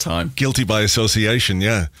after all this time. Guilty by association.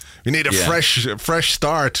 Yeah, we need a fresh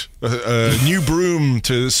start, a new broom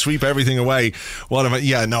to sweep everything away. What am I?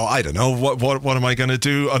 Yeah, no, I don't know. What am I going to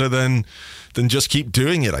do other than just keep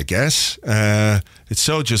doing it, I guess. It's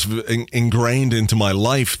so just ingrained into my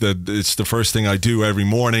life that it's the first thing I do every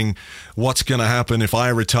morning. What's going to happen if I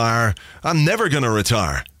retire? I'm never going to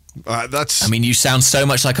retire. I mean, you sound so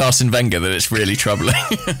much like Arsene Wenger that it's really troubling.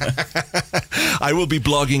 I will be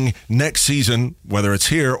blogging next season, whether it's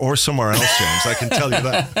here or somewhere else, James. I can tell you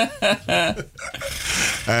that.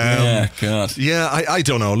 Yeah, God. Yeah, I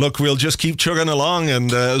don't know. Look, we'll just keep chugging along,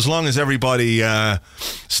 and as long as everybody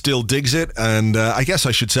still digs it, and I guess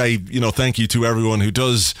I should say, you know, thank you to everyone who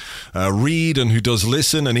does read and who does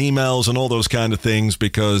listen and emails and all those kind of things,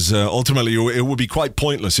 because ultimately it would be quite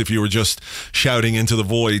pointless if you were just shouting into the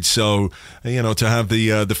void. So, you know, to have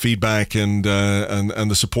the feedback and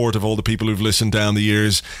the support of all the people who've listened down the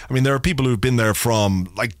years. I mean, there are people who've been there from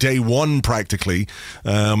like day one practically.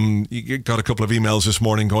 You got a couple of emails this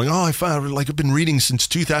morning going, I found like I've been reading since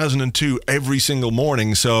 2002 every single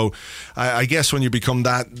morning. So I guess when you become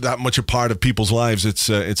that much a part of people's lives, it's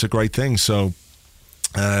a great thing. So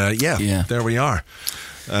there we are.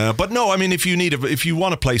 But no, I mean, if you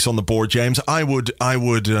want a place on the board, James, I would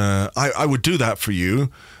do that for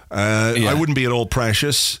you. I wouldn't be at all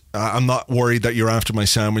precious. I'm not worried that you're after my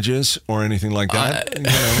sandwiches or anything like that. You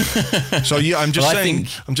know? So yeah, I'm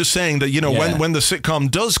just saying that, you know, when the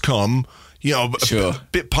sitcom does come, you know, a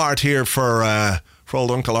bit part here for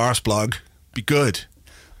old Uncle Arsblog, be good.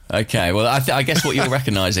 Okay, well, I guess what you're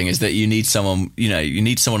recognising is that you need someone, you know,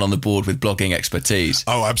 on the board with blogging expertise.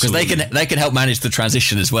 Oh, absolutely. Because they can help manage the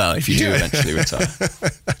transition as well if you do eventually retire.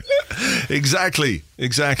 Exactly.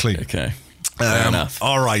 Okay, fair enough.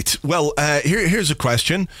 All right. Well, here's a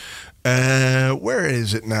question. Where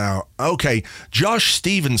is it now? Okay, Josh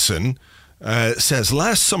Stevenson says,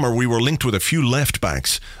 last summer we were linked with a few left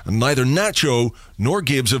backs, and neither Nacho nor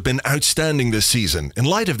Gibbs have been outstanding this season. In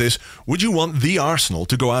light of this, would you want the Arsenal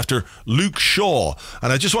to go after Luke Shaw?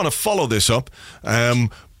 And I just want to follow this up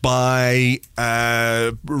by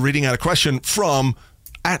reading out a question from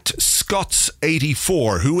at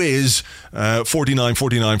Scots84, who is 49.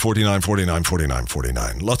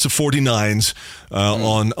 Lots of 49s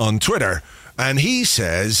on Twitter. And he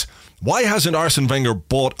says, why hasn't Arsene Wenger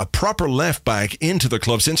bought a proper left back into the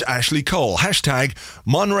club since Ashley Cole? Hashtag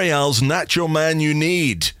Monreal's Nacho Man you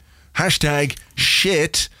need. Hashtag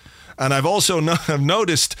shit. And I've also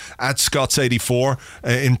noticed at Scots84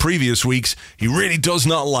 in previous weeks, he really does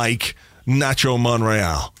not like Nacho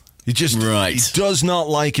Monreal. He does not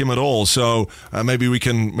like him at all. So maybe we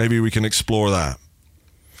can explore that.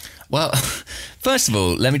 Well, first of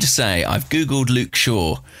all, let me just say I've Googled Luke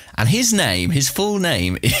Shaw, and his full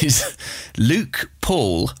name is Luke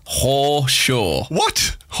Paul Haw Shaw.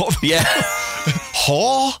 What? Yeah.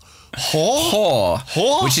 Haw?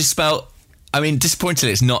 Which is spelled, I mean,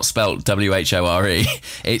 disappointingly, it's not spelled W-H-O-R-E.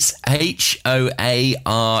 It's H-O-A-R-E.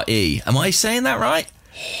 Am I saying that right?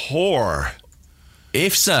 Whore.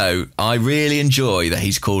 If so, I really enjoy that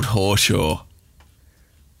he's called Horshaw.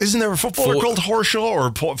 Isn't there a footballer called Horshaw or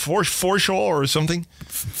Forshaw or something?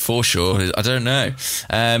 Forshaw, I don't know.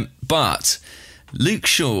 But Luke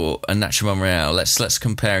Shaw and Nacho Monreal, let's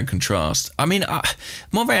compare and contrast. I mean,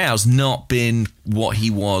 Monreal's not been what he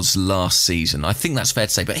was last season. I think that's fair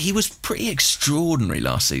to say, but he was pretty extraordinary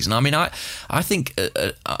last season. I mean, I think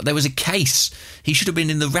there was a case he should have been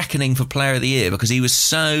in the reckoning for Player of the Year because he was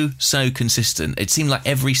so consistent. It seemed like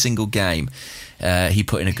every single game he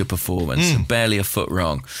put in a good performance, barely a foot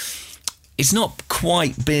wrong. It's not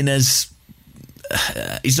quite been as...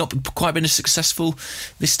 he's not quite been as successful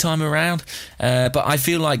this time around, but I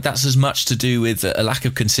feel like that's as much to do with a lack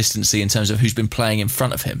of consistency in terms of who's been playing in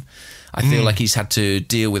front of him. I feel like he's had to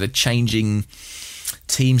deal with a changing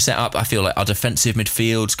team setup. I feel like our defensive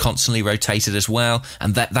midfield's constantly rotated as well,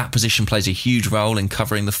 and that position plays a huge role in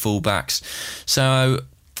covering the fullbacks. So,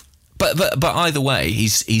 but either way,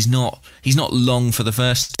 he's not long for the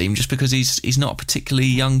first team just because he's not a particularly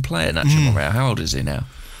young player. Nacho Monreal, how old is he now?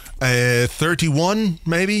 31,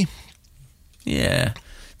 maybe? Yeah,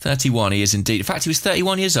 31 he is indeed. In fact, he was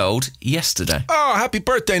 31 years old yesterday. Oh, happy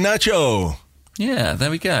birthday, Nacho. Yeah,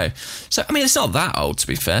 there we go. So, I mean, it's not that old, to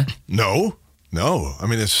be fair. No. I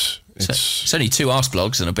mean, it's only 2 arse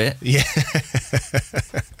blogs and a bit. Yeah.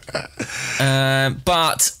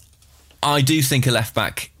 But I do think a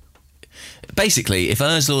left-back... Basically, if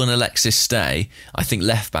Ozil and Alexis stay, I think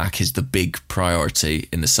left-back is the big priority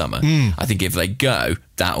in the summer. I think if they go,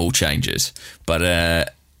 that all changes. But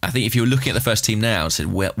I think if you're looking at the first team now and said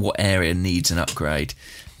what area needs an upgrade,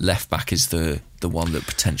 left-back is the one that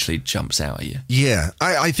potentially jumps out at you. Yeah,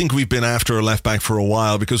 I think we've been after a left-back for a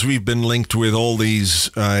while because we've been linked with all these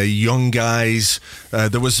young guys.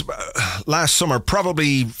 There was, last summer,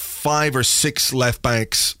 probably 5 or 6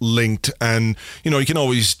 left-backs linked. And, you know, you can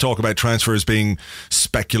always talk about transfers being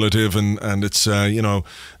speculative and it's, a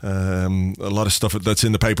lot of stuff that's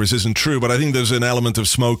in the papers isn't true. But I think there's an element of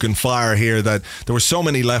smoke and fire here that there were so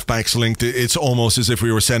many left-backs linked. It's almost as if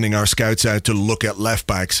we were sending our scouts out to look at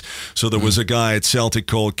left-backs. So there was a guy at Celtic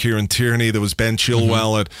called Kieran Tierney. There was Ben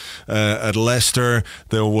Chilwell at Leicester.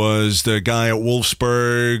 There was the guy at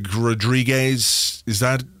Wolfsburg, Rodriguez. Is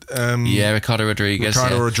that... Ricardo Rodriguez.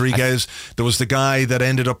 Rodriguez. There was the guy that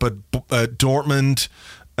ended up at Dortmund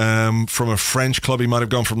from a French club. He might have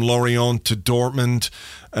gone from Lorient to Dortmund.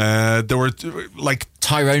 There were like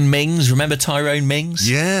Tyrone Mings. Remember Tyrone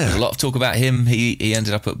Mings? Yeah. There's a lot of talk about him. He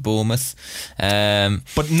ended up at Bournemouth.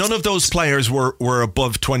 But none of those players were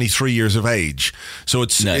above 23 years of age. So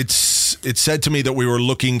it's said to me that we were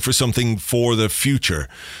looking for something for the future.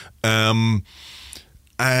 And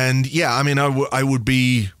yeah, I mean,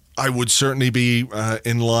 I would certainly be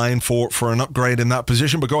in line for an upgrade in that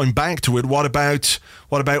position. But going back to it, what about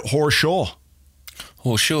Horst Shaw?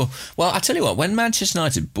 Horst Shaw. Well, I tell you what, when Manchester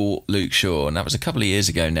United bought Luke Shaw, and that was a couple of years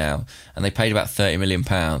ago now, and they paid about £30 million,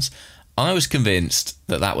 I was convinced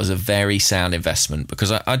that was a very sound investment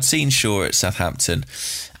because I'd seen Shaw at Southampton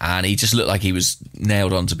and he just looked like he was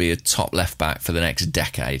nailed on to be a top left back for the next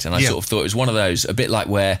decade. And I sort of thought it was one of those, a bit like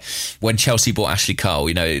when Chelsea bought Ashley Cole,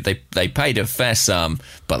 you know, they paid a fair sum,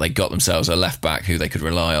 but they got themselves a left back who they could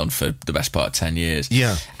rely on for the best part of 10 years.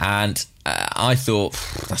 Yeah. And I thought,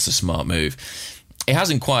 that's a smart move. It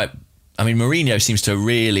hasn't quite... I mean, Mourinho seems to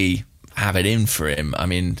really have it in for him. I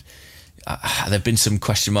mean... there have been some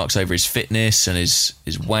question marks over his fitness and his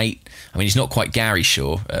weight. I mean, he's not quite Gary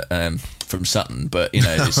Shaw from Sutton, but, you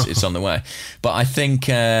know, it's on the way. But I think,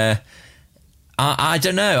 I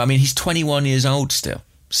don't know. I mean, he's 21 years old still.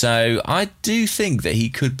 So I do think that he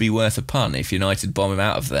could be worth a punt if United bomb him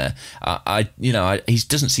out of there. He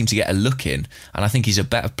doesn't seem to get a look in, and I think he's a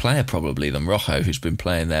better player probably than Rojo, who's been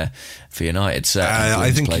playing there for United. So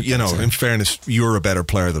I think, in fairness, you're a better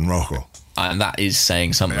player than Rojo. And that is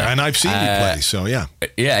saying something. And I've seen you play, so yeah.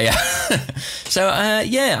 Yeah. So,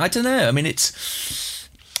 I don't know. I mean,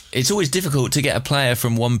 it's always difficult to get a player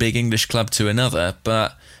from one big English club to another,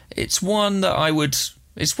 but it's one that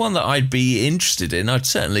I'd be interested in. I'd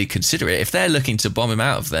certainly consider it. If they're looking to bomb him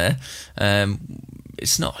out of there,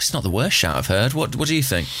 it's not the worst shout I've heard. What do you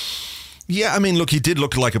think? Yeah, I mean, look, he did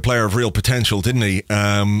look like a player of real potential, didn't he?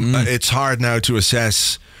 It's hard now to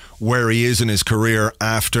assess where he is in his career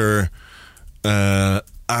after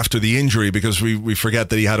the injury, because we forget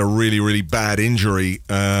that he had a really, really bad injury.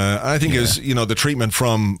 I think the treatment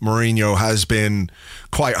from Mourinho has been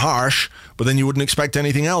quite harsh, but then you wouldn't expect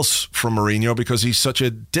anything else from Mourinho because he's such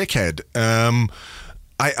a dickhead.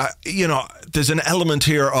 There's an element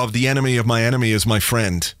here of the enemy of my enemy is my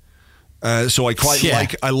friend. So I quite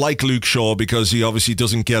like Luke Shaw because he obviously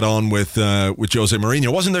doesn't get on with Jose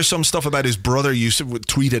Mourinho. Wasn't there some stuff about his brother? You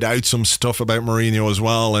tweeted out some stuff about Mourinho as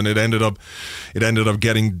well, and it ended up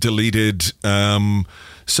getting deleted.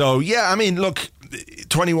 So yeah, I mean, look,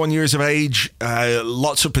 21 years of age,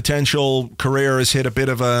 lots of potential. Career has hit a bit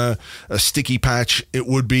of a sticky patch. It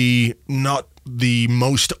would be not the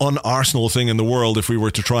most un-Arsenal thing in the world if we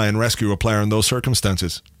were to try and rescue a player in those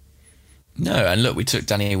circumstances. No, and look, we took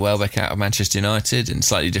Danny Welbeck out of Manchester United in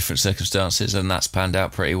slightly different circumstances, and that's panned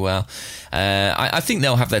out pretty well. I think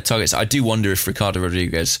they'll have their targets. I do wonder if Ricardo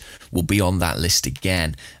Rodriguez will be on that list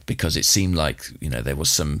again, because it seemed like, you know, there was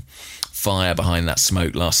some fire behind that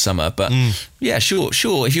smoke last summer. But yeah, sure.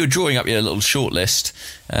 If you were drawing up your little short list,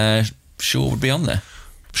 Shaw would be on there.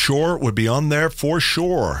 Shaw would be on there for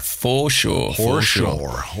sure. For sure. Should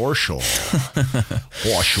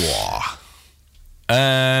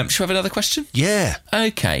we have another question? Yeah.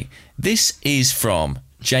 Okay. This is from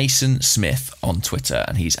Jason Smith on Twitter,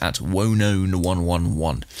 and he's at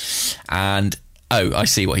Wonone111. And I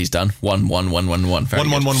see what he's done.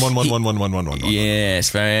 11111.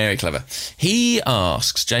 Yes, very clever.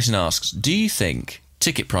 Jason asks, do you think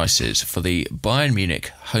ticket prices for the Bayern Munich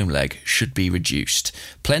home leg should be reduced?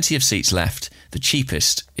 Plenty of seats left. The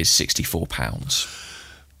cheapest is £64.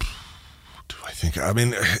 I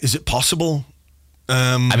mean, is it possible?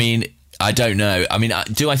 I mean, I don't know. I mean,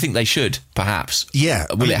 do I think they should? Perhaps. Yeah.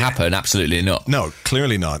 Will it happen? Absolutely not. No,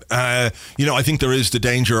 clearly not. I think there is the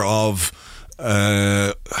danger of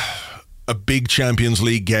a big Champions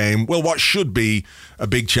League game. Well, what should be a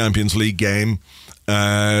big Champions League game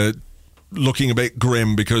looking a bit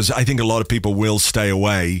grim, because I think a lot of people will stay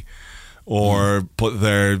away or put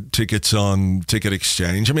their tickets on Ticket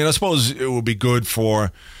Exchange. I mean, I suppose it would be good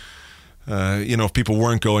for... if people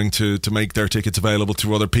weren't going to make their tickets available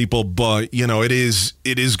to other people, but it is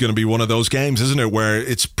going to be one of those games, isn't it, where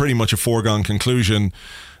it's pretty much a foregone conclusion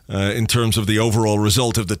in terms of the overall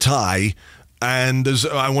result of the tie. And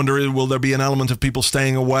I wonder, will there be an element of people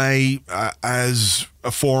staying away as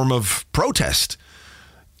a form of protest?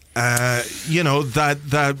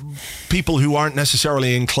 That people who aren't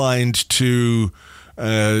necessarily inclined to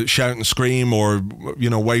shout and scream or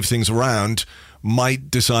wave things around might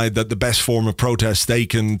decide that the best form of protest they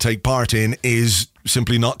can take part in is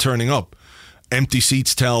simply not turning up. Empty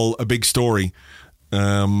seats tell a big story,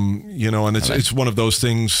 and it's one of those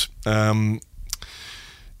things.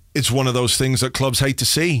 It's one of those things that clubs hate to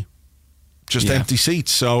see, just empty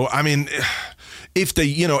seats. So I mean, if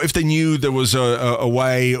they knew there was a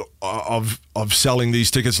way of selling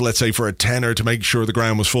these tickets, let's say for a tenner to make sure the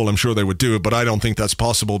ground was full, I'm sure they would do it. But I don't think that's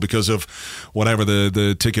possible because of whatever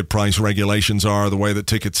the ticket price regulations are, the way that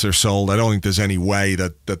tickets are sold. I don't think there's any way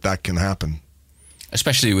that can happen.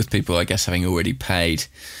 Especially with people, I guess, having already paid.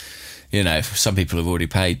 Some people have already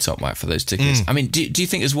paid top whack for those tickets. I mean, do you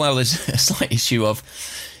think as well there's a slight issue of,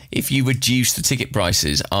 if you reduce the ticket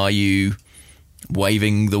prices, are you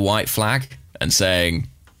waving the white flag and saying,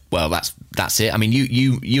 well, that's it? I mean,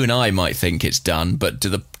 you and I might think it's done, but do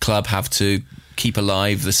the club have to keep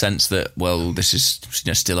alive the sense that, well, this is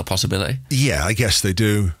still a possibility? Yeah, I guess they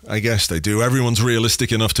do. Everyone's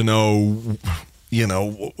realistic enough to know,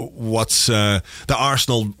 what's the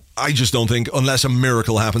Arsenal. I just don't think, unless a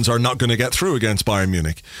miracle happens, are not going to get through against Bayern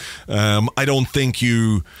Munich. I don't think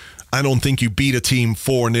you beat a team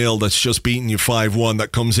 4-0 that's just beaten you 5-1,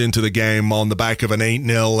 that comes into the game on the back of an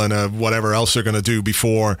 8-0 and whatever else they're going to do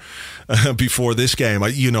before this game.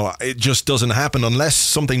 It just doesn't happen unless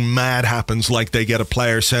something mad happens, like they get a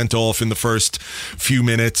player sent off in the first few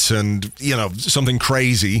minutes and something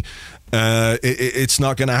crazy. It's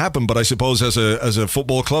not going to happen. But I suppose as a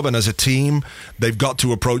football club and as a team, they've got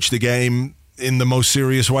to approach the game in the most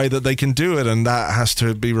serious way that they can do it, and that has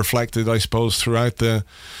to be reflected, I suppose, throughout the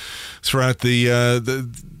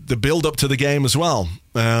build up to the game as well.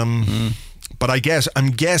 But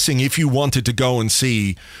I'm guessing if you wanted to go and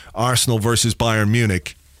see Arsenal versus Bayern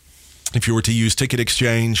Munich, if you were to use Ticket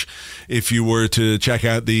Exchange, if you were to check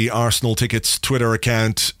out the Arsenal Tickets Twitter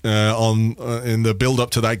account in the build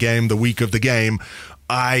up to that game, the week of the game,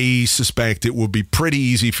 I suspect it would be pretty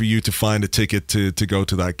easy for you to find a ticket to go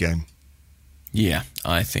to that game. Yeah,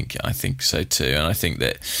 I think so too, and I think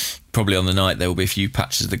that probably on the night there will be a few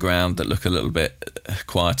patches of the ground that look a little bit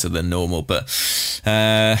quieter than normal, but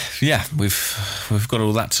we've got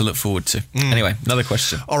all that to look forward to. Anyway, another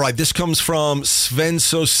question. All right, this comes from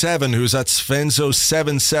Svenso7, who's at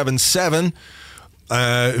Svenso777,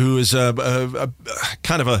 who is a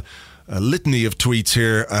kind of a litany of tweets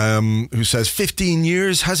here, who says, 15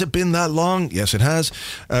 years, has it been that long? Yes, it has.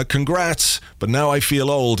 Congrats, but now I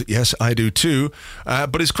feel old. Yes, I do too.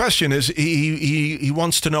 But his question is, he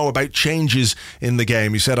wants to know about changes in the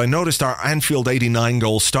game. He said, I noticed our Anfield 89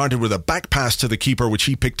 goal started with a back pass to the keeper, which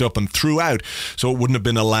he picked up and threw out, so it wouldn't have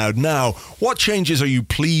been allowed. Now, what changes are you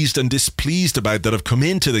pleased and displeased about that have come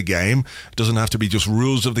into the game? It doesn't have to be just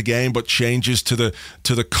rules of the game, but changes to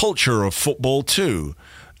the culture of football too.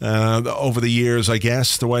 Over the years, I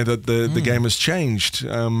guess, the way that the game has changed.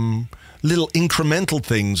 Little incremental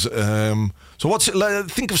things. So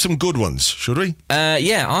think of some good ones, should we?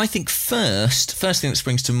 I think first thing that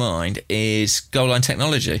springs to mind is goal line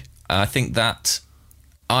technology. I think that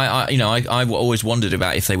I always wondered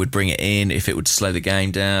about if they would bring it in, if it would slow the game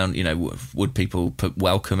down. Would people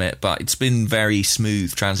welcome it? But it's been very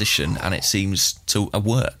smooth transition, and it seems to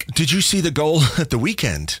work. Did you see the goal at the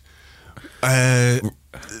weekend? In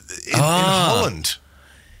Holland?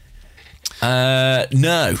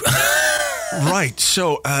 No. Right,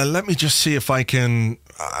 so let me just see if I can't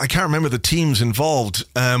remember the teams involved,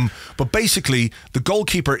 but basically the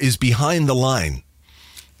goalkeeper is behind the line.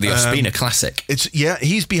 The Ospina Classic.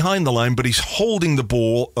 He's behind the line, but he's holding the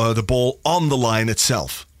ball on the line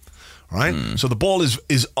itself, right? So the ball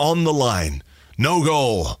is on the line, no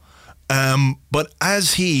goal. But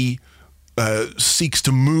as he seeks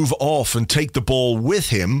to move off and take the ball with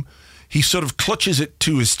him, he sort of clutches it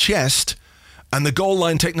to his chest, and the goal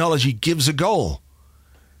line technology gives a goal.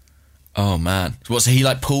 Oh man! So he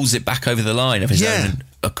pulls it back over the line of his own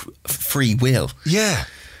free will? Yeah.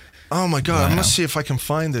 Oh my God! Wow. I must see if I can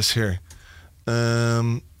find this here.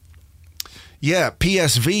 PSV.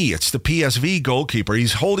 It's the PSV goalkeeper.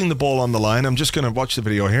 He's holding the ball on the line. I'm just going to watch the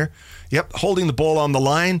video here. Yep, holding the ball on the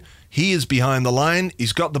line. He is behind the line.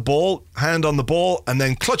 He's got the ball, hand on the ball, and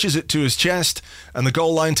then clutches it to his chest, and the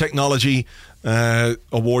goal line technology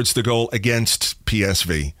awards the goal against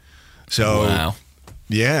PSV. So, wow.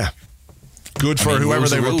 Yeah. Good for whoever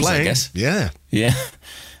they were playing. I guess. Yeah. Yeah.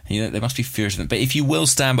 They must be furious with it. But if you will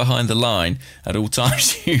stand behind the line at all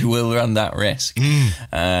times, you will run that risk.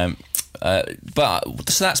 But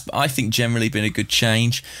so that's, I think, generally been a good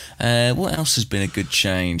change. What else has been a good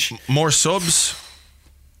change? More subs.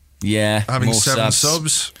 Yeah, having more 7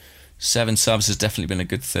 subs. 7 subs has definitely been a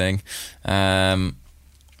good thing.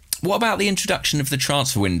 What about the introduction of the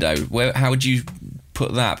transfer window? How would you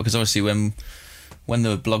put that? Because obviously when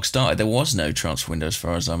the blog started, there was no transfer window as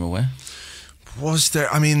far as I'm aware. Was there?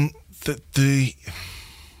 I mean,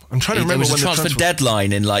 I'm trying to remember when the transfer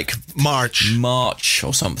deadline in March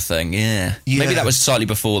or something. Yeah. Maybe that was slightly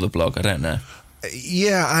before the blog. I don't know.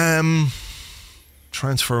 Yeah.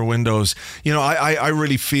 Transfer windows. I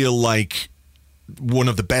really feel like one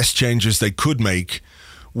of the best changes they could make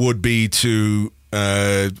would be to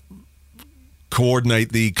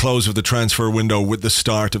coordinate the close of the transfer window with the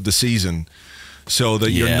start of the season. So that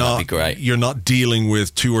you're not dealing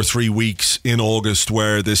with 2 or 3 weeks in August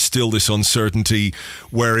where there's still this uncertainty,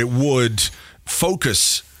 where it would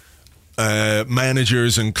focus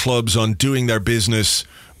managers and clubs on doing their business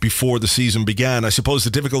before the season began. I suppose the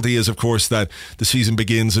difficulty is, of course, that the season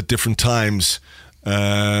begins at different times,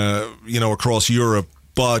 across Europe.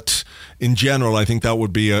 But in general, I think that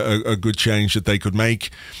would be a good change that they could make.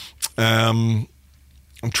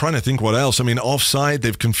 I'm trying to think what else. I mean, offside,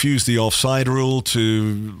 they've confused the offside rule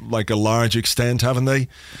to a large extent, haven't they?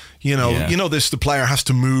 The player has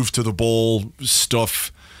to move to the ball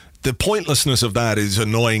stuff. The pointlessness of that is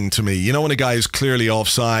annoying to me. When a guy is clearly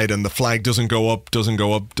offside and the flag doesn't go up, doesn't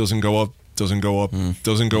go up, doesn't go up, doesn't go up,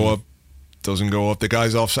 doesn't go up, doesn't go up. The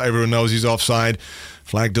guy's offside. Everyone knows he's offside.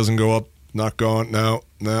 Flag doesn't go up. Not going. No.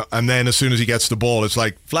 And then as soon as he gets the ball, it's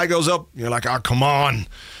like, flag goes up. You're like, oh, come on.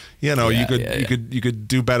 You could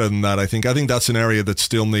do better than that. I think that's an area that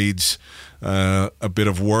still needs a bit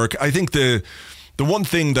of work. I think the one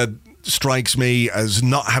thing that strikes me as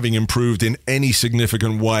not having improved in any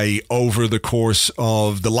significant way over the course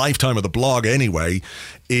of the lifetime of the blog anyway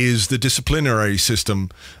is the disciplinary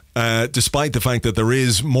system. Despite the fact that there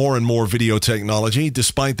is more and more video technology,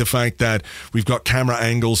 despite the fact that we've got camera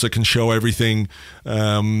angles that can show everything,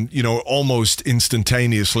 almost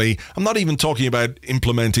instantaneously. I'm not even talking about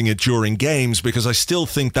implementing it during games, because I still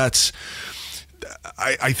think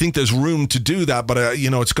I think there's room to do that, but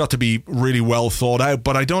it's got to be really well thought out.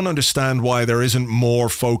 But I don't understand why there isn't more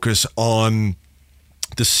focus on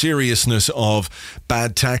the seriousness of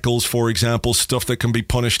bad tackles, for example, stuff that can be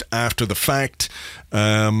punished after the fact.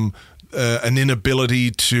 an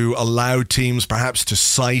inability to allow teams perhaps to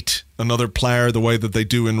cite another player the way that they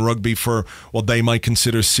do in rugby for what they might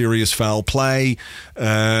consider serious foul play.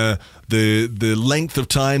 The length of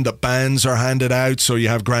time that bans are handed out, so you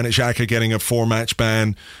have Granit Xhaka getting a 4-match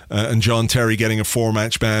ban and John Terry getting a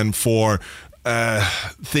 4-match ban for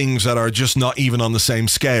things that are just not even on the same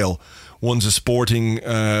scale. One's a sporting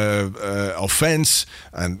offence,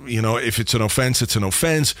 and if it's an offence, it's an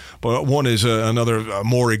offence. But one is a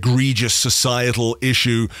more egregious societal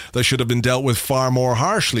issue that should have been dealt with far more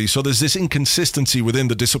harshly. So there's this inconsistency within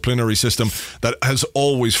the disciplinary system that has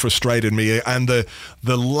always frustrated me, and the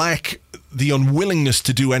unwillingness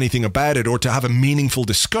to do anything about it or to have a meaningful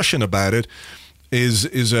discussion about it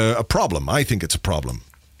is a problem. I think it's a problem.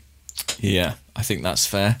 Yeah, I think that's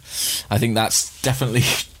fair. I think that's definitely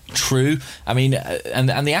true. I mean,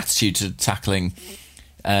 and the attitude to tackling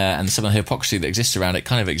and some of the hypocrisy that exists around it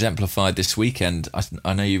kind of exemplified this weekend.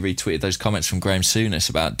 I know you retweeted those comments from Graham Souness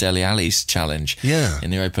about Dele Alli's challenge in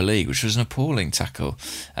the Europa League, which was an appalling tackle.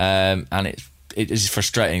 And it is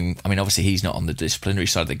frustrating. I mean, obviously he's not on the disciplinary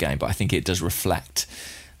side of the game, but I think it does reflect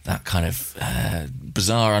that kind of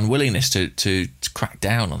bizarre unwillingness to crack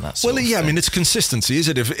down on that sort of thing. I mean, it's consistency, is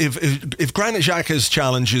it? If Granit Xhaka's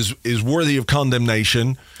challenge is worthy of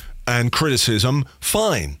condemnation and criticism,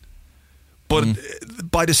 fine. But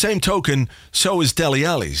by the same token, so is Dele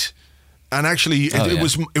Alli's. And actually,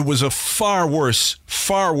 it was a far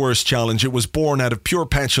worse challenge. It was born out of pure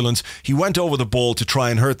petulance. He went over the ball to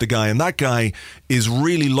try and hurt the guy, and that guy is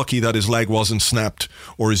really lucky that his leg wasn't snapped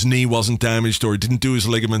or his knee wasn't damaged or he didn't do his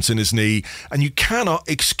ligaments in his knee. And you cannot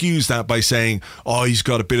excuse that by saying, oh, he's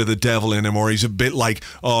got a bit of the devil in him, or he's a bit like,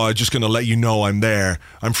 oh, I'm just going to let you know I'm there.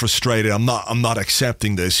 I'm frustrated. I'm not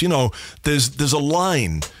accepting this. There's a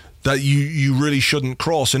line that you really shouldn't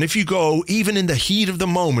cross. And if you go, even in the heat of the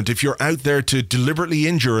moment, if you're out there to deliberately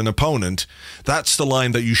injure an opponent, that's the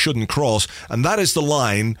line that you shouldn't cross. And that is the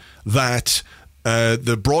line that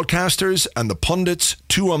the broadcasters and the pundits,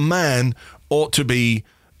 to a man, ought to be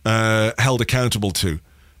held accountable to.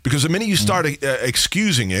 Because the minute you start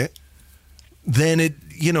excusing it, then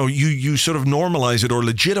you sort of normalize it or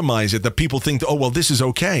legitimize it, that people think that, oh, well, this is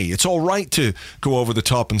okay. It's all right to go over the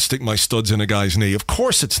top and stick my studs in a guy's knee. Of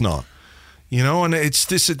course it's not. And it's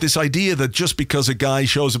this idea that just because a guy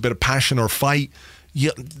shows a bit of passion or fight,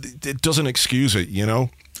 it doesn't excuse it,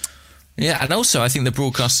 Yeah, and also I think the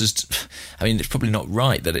broadcasters, I mean, it's probably not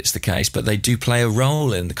right that it's the case, but they do play a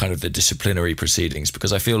role in the kind of the disciplinary proceedings,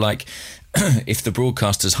 because I feel like if the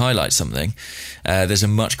broadcasters highlight something, there's a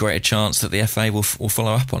much greater chance that the FA will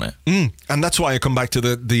follow up on it. And that's why I come back to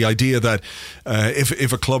the idea that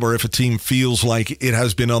if a club or if a team feels like it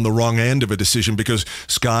has been on the wrong end of a decision because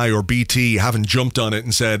Sky or BT haven't jumped on it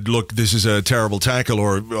and said, look, this is a terrible tackle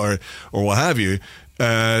or what have you,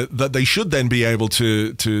 that they should then be able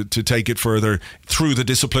to take it further through the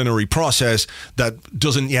disciplinary process that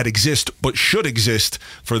doesn't yet exist but should exist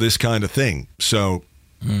for this kind of thing. So,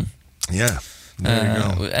 yeah, there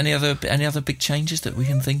you go. Any other big changes that we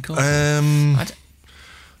can think of? I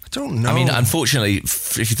don't know. I mean, unfortunately,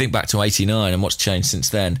 if you think back to '89 and what's changed since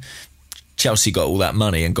then, Chelsea got all that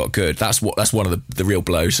money and got good. That's one of the real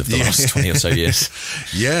blows of the last 20 or so years.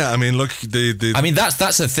 Yeah, I mean, look, I mean,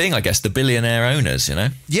 that's the thing, I guess, the billionaire owners,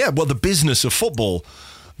 Yeah, well, the business of football,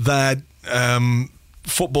 that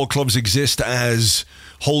football clubs exist as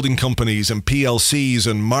holding companies and PLCs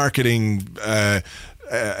and marketing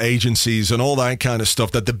agencies and all that kind of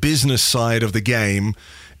stuff, that the business side of the game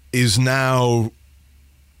is now,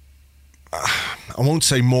 I won't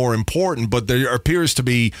say more important, but there appears to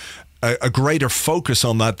be a greater focus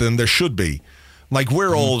on that than there should be. Like,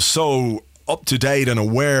 we're all so up to date and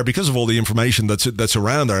aware because of all the information that's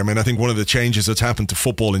around there. I mean, I think one of the changes that's happened to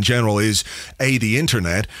football in general is A, the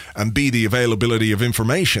internet, and B, the availability of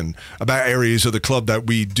information about areas of the club that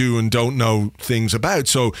we do and don't know things about.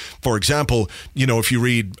 So, for example, if you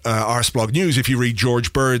read Arseblog News, if you read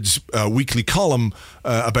George Bird's weekly column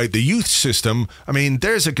about the youth system, I mean,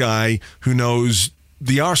 there's a guy who knows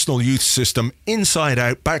the Arsenal youth system inside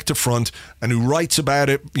out, back to front, and who writes about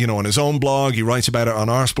it, on his own blog. He writes about it on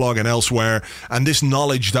Arseblog and elsewhere. And this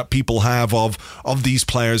knowledge that people have of these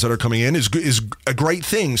players that are coming in is a great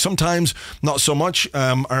thing. Sometimes not so much.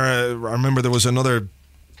 I remember there was another.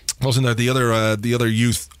 Wasn't there the other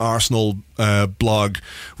youth Arsenal blog,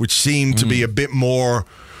 which seemed to be a bit more,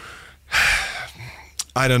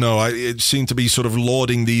 I don't know, it seemed to be sort of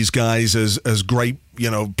lauding these guys as great,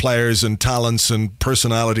 players and talents and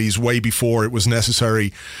personalities way before it was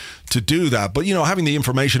necessary to do that. But, having the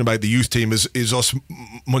information about the youth team is us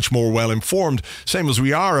much more well informed, same as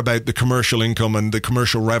we are about the commercial income and the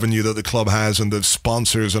commercial revenue that the club has and the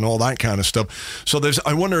sponsors and all that kind of stuff. So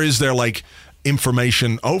I wonder, is there like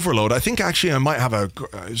information overload? I think actually I might have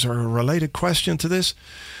is there a related question to this?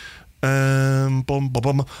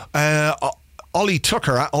 Ollie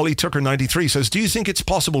Tucker at Ollie Tucker 93 says, do you think it's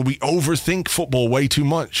possible we overthink football way too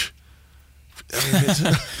much?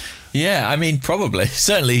 Yeah, I mean, probably.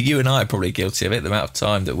 Certainly, you and I are probably guilty of it, the amount of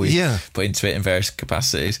time that we put into it in various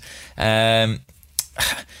capacities. I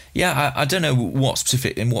don't know in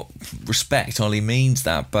what respect Ollie means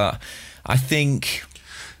that, but I think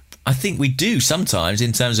we do sometimes,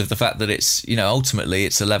 in terms of the fact that it's, ultimately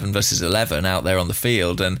it's 11 versus 11 out there on the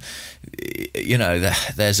field, and,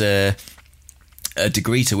 there's a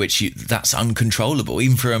degree to which that's uncontrollable,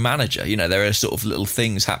 even for a manager. There are sort of little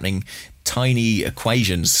things happening, tiny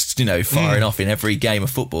equations, firing off in every game of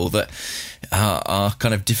football that are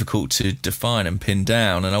kind of difficult to define and pin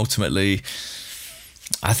down. And ultimately,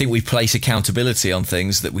 I think we place accountability on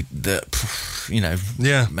things that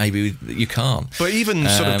maybe you can't. But even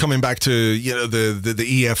sort of coming back to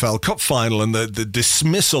the EFL Cup final and the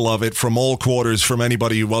dismissal of it from all quarters from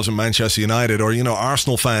anybody who wasn't Manchester United, or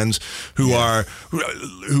Arsenal fans who are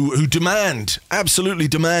who absolutely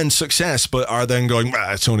demand success, but are then going,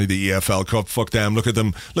 it's only the EFL Cup, fuck them. Look at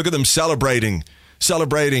them celebrating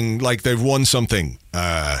like they've won something.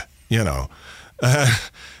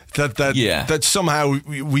 That somehow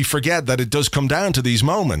we forget that it does come down to these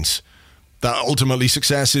moments, that ultimately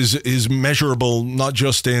success is measurable not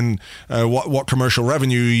just in what commercial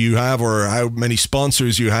revenue you have, or how many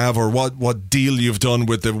sponsors you have, or what deal you've done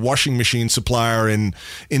with the washing machine supplier in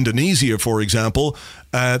Indonesia, for example.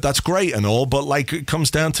 That's great and all, but it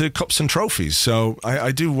comes down to cups and trophies. So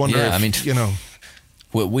I do wonder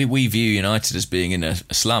Well, we view United as being in a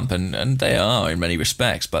slump, and they are in many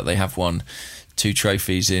respects, but they have won 2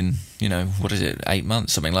 trophies in, 8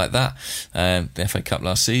 months, something like that. The FA Cup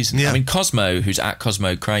last season. Yeah. I mean, Cosmo, who's at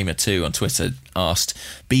Cosmo Kramer 2 on Twitter, asked,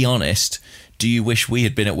 be honest, do you wish we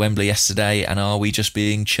had been at Wembley yesterday, and are we just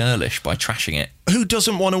being churlish by trashing it? Who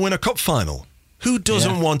doesn't want to win a cup final? Who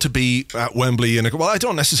doesn't want to be at Wembley? Well, I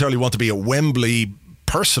don't necessarily want to be at Wembley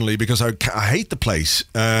personally, because I hate the place.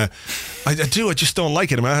 I do. I just don't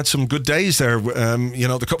like it. I mean, I had some good days there.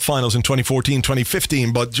 The cup finals in 2014,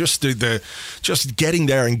 2015, but just just getting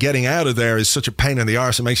there and getting out of there is such a pain in the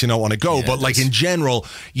arse. It makes you not want to go. Yeah, but in general,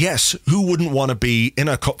 yes, who wouldn't want to be in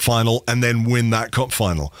a cup final and then win that cup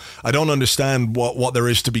final? I don't understand what there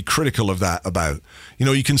is to be critical of that about.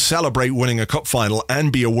 You can celebrate winning a cup final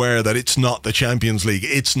and be aware that it's not the Champions League,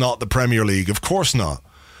 it's not the Premier League. Of course not.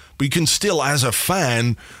 But you can still, as a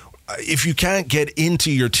fan, if you can't get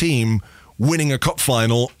into your team winning a cup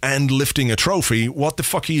final and lifting a trophy, what the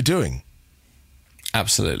fuck are you doing?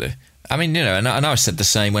 Absolutely. I mean, and I said the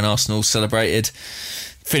same when Arsenal celebrated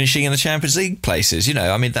finishing in the Champions League places.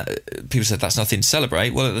 People said that's nothing to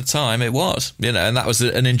celebrate. Well, at the time it was, and that was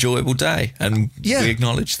an enjoyable day, and we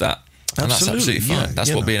acknowledged that. And that's absolutely fine. Yeah,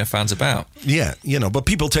 that's what being a fan's about. Yeah, but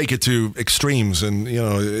people take it to extremes, and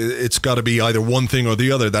it's got to be either one thing or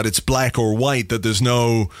the other, that it's black or white, that there's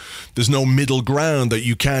no middle ground, that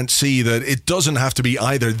you can't see that it doesn't have to be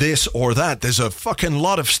either this or that. There's a fucking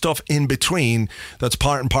lot of stuff in between that's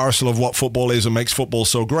part and parcel of what football is and makes football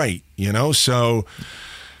so great, So,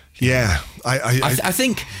 yeah, I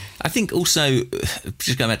think also,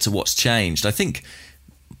 just going back to what's changed, I think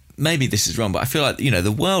maybe this is wrong, but I feel like,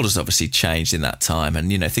 the world has obviously changed in that time.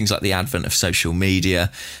 And, things like the advent of social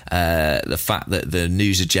media, the fact that the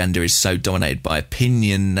news agenda is so dominated by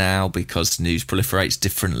opinion now because news proliferates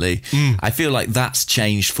differently. I feel like that's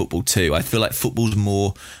changed football too. I feel like football's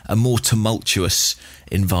a more tumultuous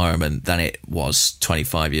environment than it was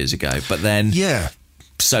 25 years ago. But then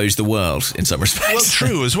so's the world in some respects. Well,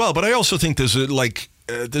 true as well. But I also think there's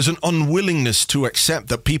there's an unwillingness to accept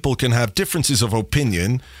that people can have differences of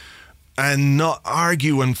opinion and not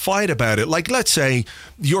argue and fight about it. Let's say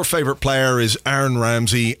your favourite player is Aaron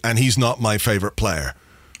Ramsey and he's not my favourite player.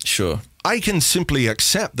 Sure. I can simply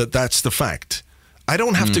accept that that's the fact. I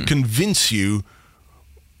don't have to convince you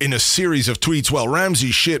in a series of tweets, well,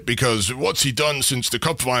 Ramsey's shit because what's he done since the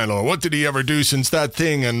cup final? Or what did he ever do since that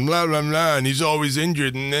thing? And blah, blah, blah. And he's always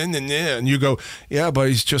injured. And you go, yeah, but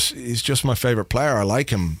he's just my favourite player. I like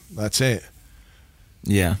him. That's it.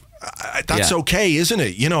 Yeah. That's okay, isn't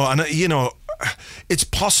it? It's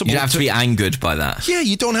possible. You don't have to be angered by that. Yeah,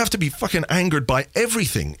 you don't have to be fucking angered by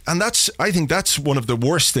everything. And I think that's one of the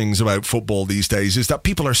worst things about football these days, is that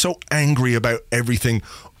people are so angry about everything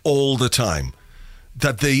all the time.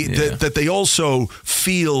 that they also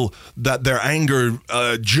feel that their anger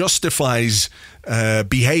justifies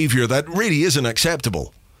behavior that really isn't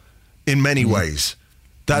acceptable in many ways.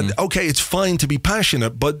 That okay, it's fine to be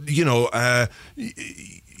passionate, but your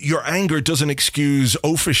anger doesn't excuse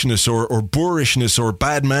oafishness or boorishness or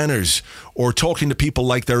bad manners or talking to people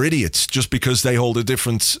like they're idiots just because they hold a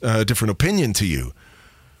different opinion to you.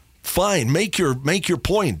 Fine, make your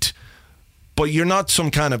point, but you're not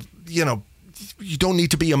some kind of, you don't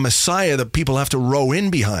need to be a messiah that people have to row in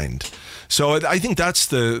behind. So I think that's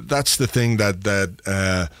the thing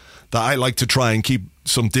that I like to try and keep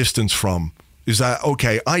some distance from. Is that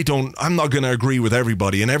okay? I'm not going to agree with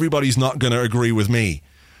everybody, and everybody's not going to agree with me,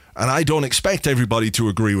 and I don't expect everybody to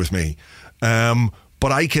agree with me.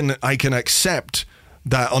 But I can accept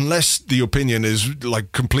that unless the opinion is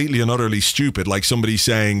like completely and utterly stupid, like somebody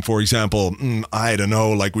saying, for example, I don't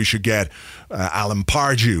know, like we should get Alan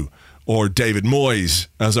Pardew or David Moyes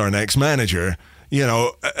as our next manager.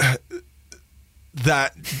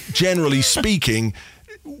 That generally speaking,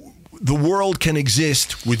 the world can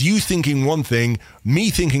exist with you thinking one thing, me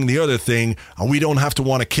thinking the other thing, and we don't have to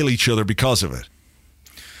want to kill each other because of it.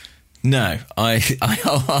 No, I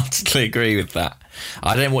wholeheartedly agree with that.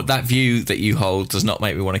 I don't want that view that you hold does not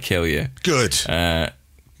make me want to kill you. Good. And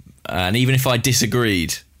even if I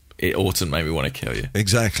disagreed, it oughtn't make me want to kill you.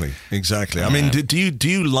 Exactly. I mean, do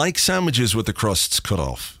you like sandwiches with the crusts cut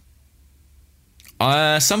off?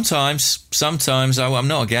 Sometimes I'm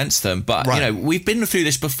not against them, but right. We've been through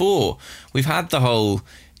this before. We've had the whole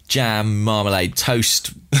jam, marmalade,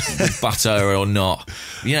 toast with butter or not.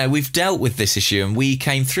 We've dealt with this issue and we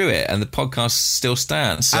came through it, and the podcast still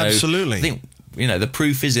stands. So absolutely. I think the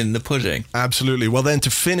proof is in the pudding. Absolutely. Well, then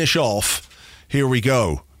to finish off, here we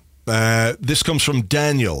go. This comes from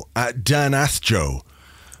Daniel at Dan Athjo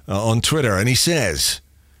on Twitter, and he says,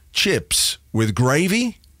 chips with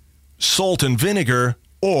gravy, salt and vinegar,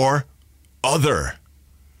 or other.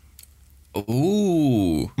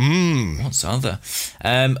 Ooh. What's other?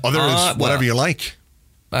 Other is whatever you like.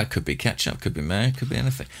 That could be ketchup, could be mayo, could be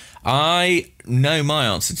anything. I know my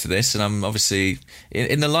answer to this, and I'm obviously,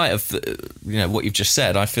 in the light of what you've just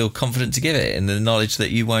said, I feel confident to give it in the knowledge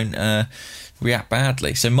that you won't react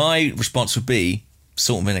badly. So my response would be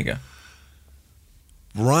salt and vinegar.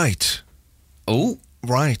 Right. Oh.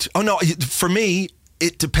 Right. Oh no, for me,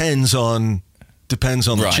 it depends on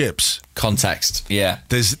the chips. Context, yeah.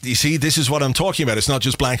 You see, this is what I'm talking about. It's not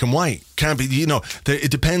just black and white. Can't be,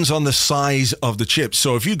 it depends on the size of the chips.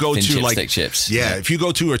 So if you go thin to chipstick chips. Yeah, if you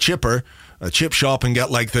go to a chip shop and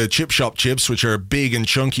get like the chip shop chips, which are big and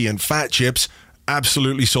chunky and fat chips,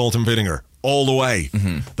 absolutely salt and vinegar all the way.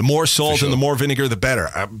 Mm-hmm. The more salt and the more vinegar, the better.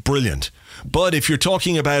 Brilliant. But if you're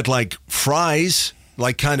talking about like fries,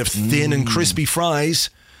 like kind of thin and crispy fries,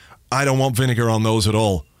 I don't want vinegar on those at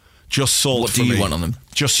all. Just salt. What do you want on them?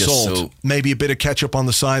 Just salt. Maybe a bit of ketchup on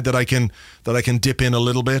the side that I can dip in a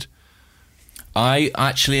little bit. I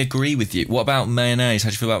actually agree with you. What about mayonnaise? How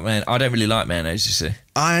do you feel about mayonnaise? I don't really like mayonnaise, you see.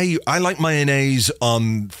 I like mayonnaise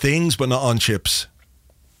on things, but not on chips.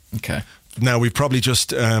 Okay. Now we've probably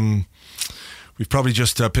just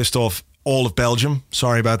pissed off all of Belgium.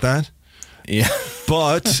 Sorry about that. Yeah.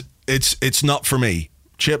 But it's not for me.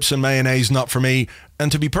 Chips and mayonnaise, not for me. And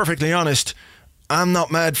to be perfectly honest, I'm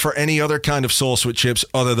not mad for any other kind of sauce with chips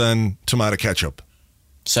other than tomato ketchup.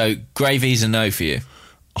 So gravy's a no for you?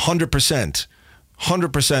 100%.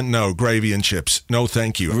 100% no, gravy and chips. No,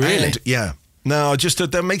 thank you. Really? And, yeah. No, just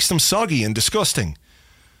that makes them soggy and disgusting.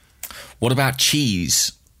 What about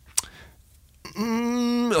cheese?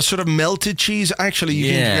 A sort of melted cheese. Actually,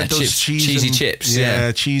 you can get those cheesy chips.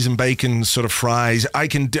 Yeah, cheese and bacon sort of fries. I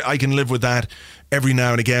can live with that every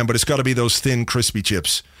now and again, but it's got to be those thin, crispy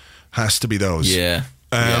chips. Has to be those. Yeah.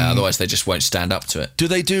 Otherwise, they just won't stand up to it. Do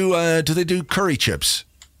they do curry chips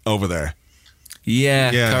over there?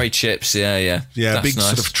 Yeah. Curry chips. Yeah. Yeah, that's big nice.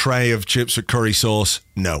 sort of tray of chips with curry sauce.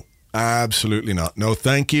 No, absolutely not. No,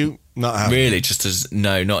 thank you. Not having. Really,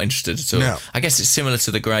 not interested at all. No. I guess it's similar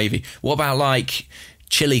to the gravy. What about like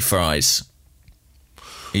chili fries?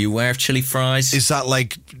 Are you aware of chili fries? Is that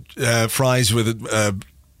like fries with a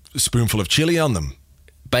spoonful of chili on them?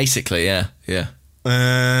 Basically, yeah.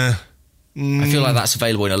 I feel like that's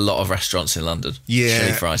available in a lot of restaurants in London. Yeah.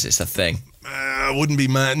 Chili fries, it's a thing. I wouldn't be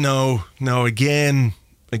mad. No. Again,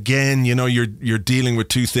 you're dealing with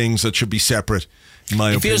two things that should be separate. In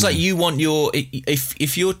my opinion, it feels like you want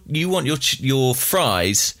your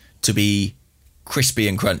fries to be crispy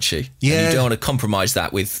and crunchy. Yeah. And you don't want to compromise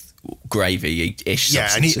that with gravy-ish.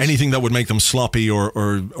 Yeah. Anything that would make them sloppy or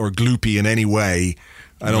gloopy in any way.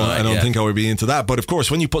 I don't think I would be into that. But of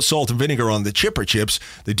course, when you put salt and vinegar on the chipper chips,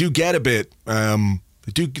 they do get a bit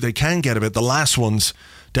They can get a bit. The last ones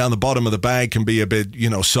down the bottom of the bag can be a bit,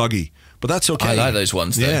 soggy. But that's okay. I like those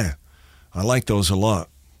ones, though. Yeah, I like those a lot.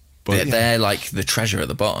 But they're like the treasure at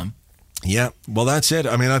the bottom. Yeah, well, that's it.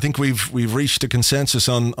 I mean, I think we've reached a consensus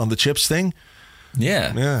on the chips thing.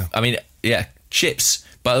 Yeah. I mean, chips.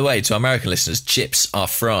 By the way, to American listeners, chips are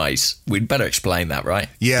fries. We'd better explain that, right?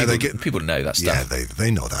 Yeah, people know that stuff. Yeah,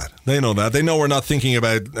 they know that. They know that. They know we're not thinking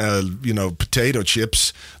about potato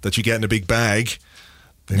chips that you get in a big bag.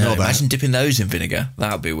 They know that. Imagine dipping those in vinegar.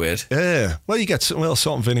 That would be weird. Yeah. Well, you get salt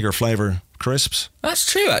and vinegar flavour crisps. That's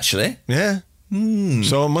true, actually. Yeah.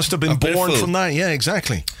 So it must have been born from that. Yeah,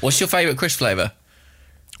 exactly. What's your favourite crisp flavour?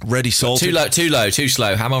 Ready salted. Too low, too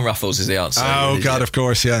slow. Ham on Ruffles is the answer. Oh God, of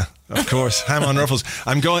course, yeah, of course. Ham on Ruffles.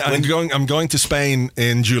 I'm going to Spain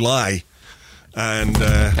in July, and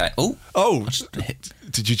okay. Oh,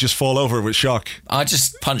 did you just fall over with shock? I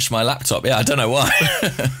just punched my laptop. Yeah, I don't know why.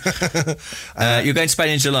 You're going to Spain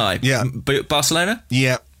in July. Yeah, Barcelona.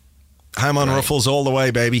 Yeah, ham on Ruffles all the way,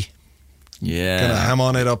 baby. Yeah, gonna ham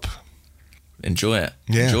on it up. Enjoy it.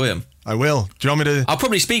 Yeah. Enjoy them. I will. Do you want me to? I'll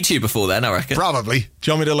probably speak to you before then, I reckon. Probably.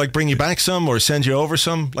 Do you want me to bring you back some or send you over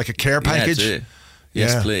some, like a care package? Yeah, do.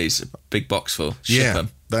 Yes, please. A big box full. Ship them.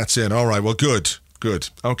 That's it. All right. Well, good.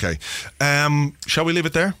 Okay. Shall we leave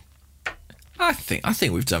it there? I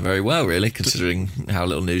think we've done very well, really, considering how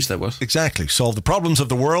little news there was. Exactly. Solve the problems of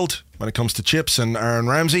the world when it comes to chips and Aaron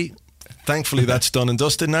Ramsey. Thankfully, that's done and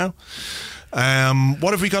dusted now.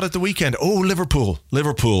 What have we got at the weekend? Oh, Liverpool.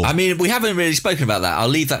 I mean, we haven't really spoken about that. I'll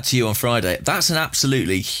leave that to you on Friday. That's an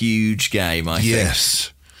absolutely huge game, I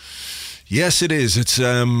think. Yes, it is. It's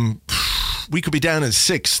we could be down at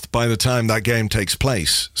 6th by the time that game takes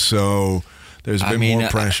place. So there's a bit more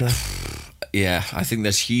pressure. I think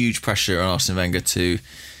there's huge pressure on Arsene Wenger to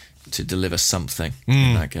deliver something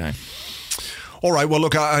in that game. All right, well,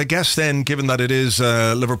 look, I guess then, given that it is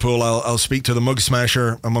Liverpool, I'll speak to the Mug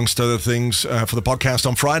Smasher, amongst other things, for the podcast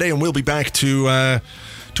on Friday, and we'll be back to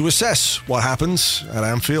assess what happens at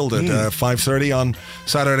Anfield at 5:30 on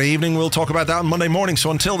Saturday evening. We'll talk about that on Monday morning. So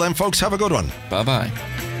until then, folks, have a good one. Bye-bye.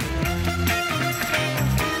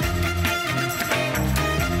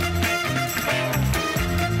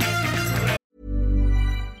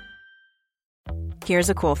 Here's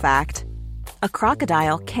a cool fact. A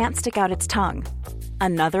crocodile can't stick out its tongue.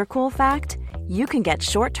 Another cool fact, you can get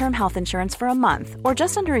short-term health insurance for a month or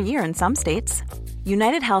just under a year in some states.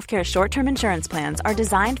 United Healthcare short-term insurance plans are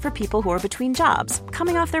designed for people who are between jobs,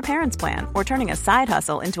 coming off their parents' plan, or turning a side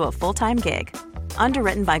hustle into a full-time gig.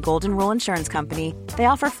 Underwritten by Golden Rule Insurance Company, they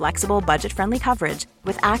offer flexible, budget-friendly coverage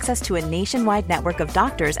with access to a nationwide network of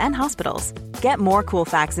doctors and hospitals. Get more cool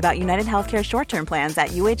facts about United Healthcare short-term plans at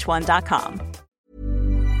uh1.com.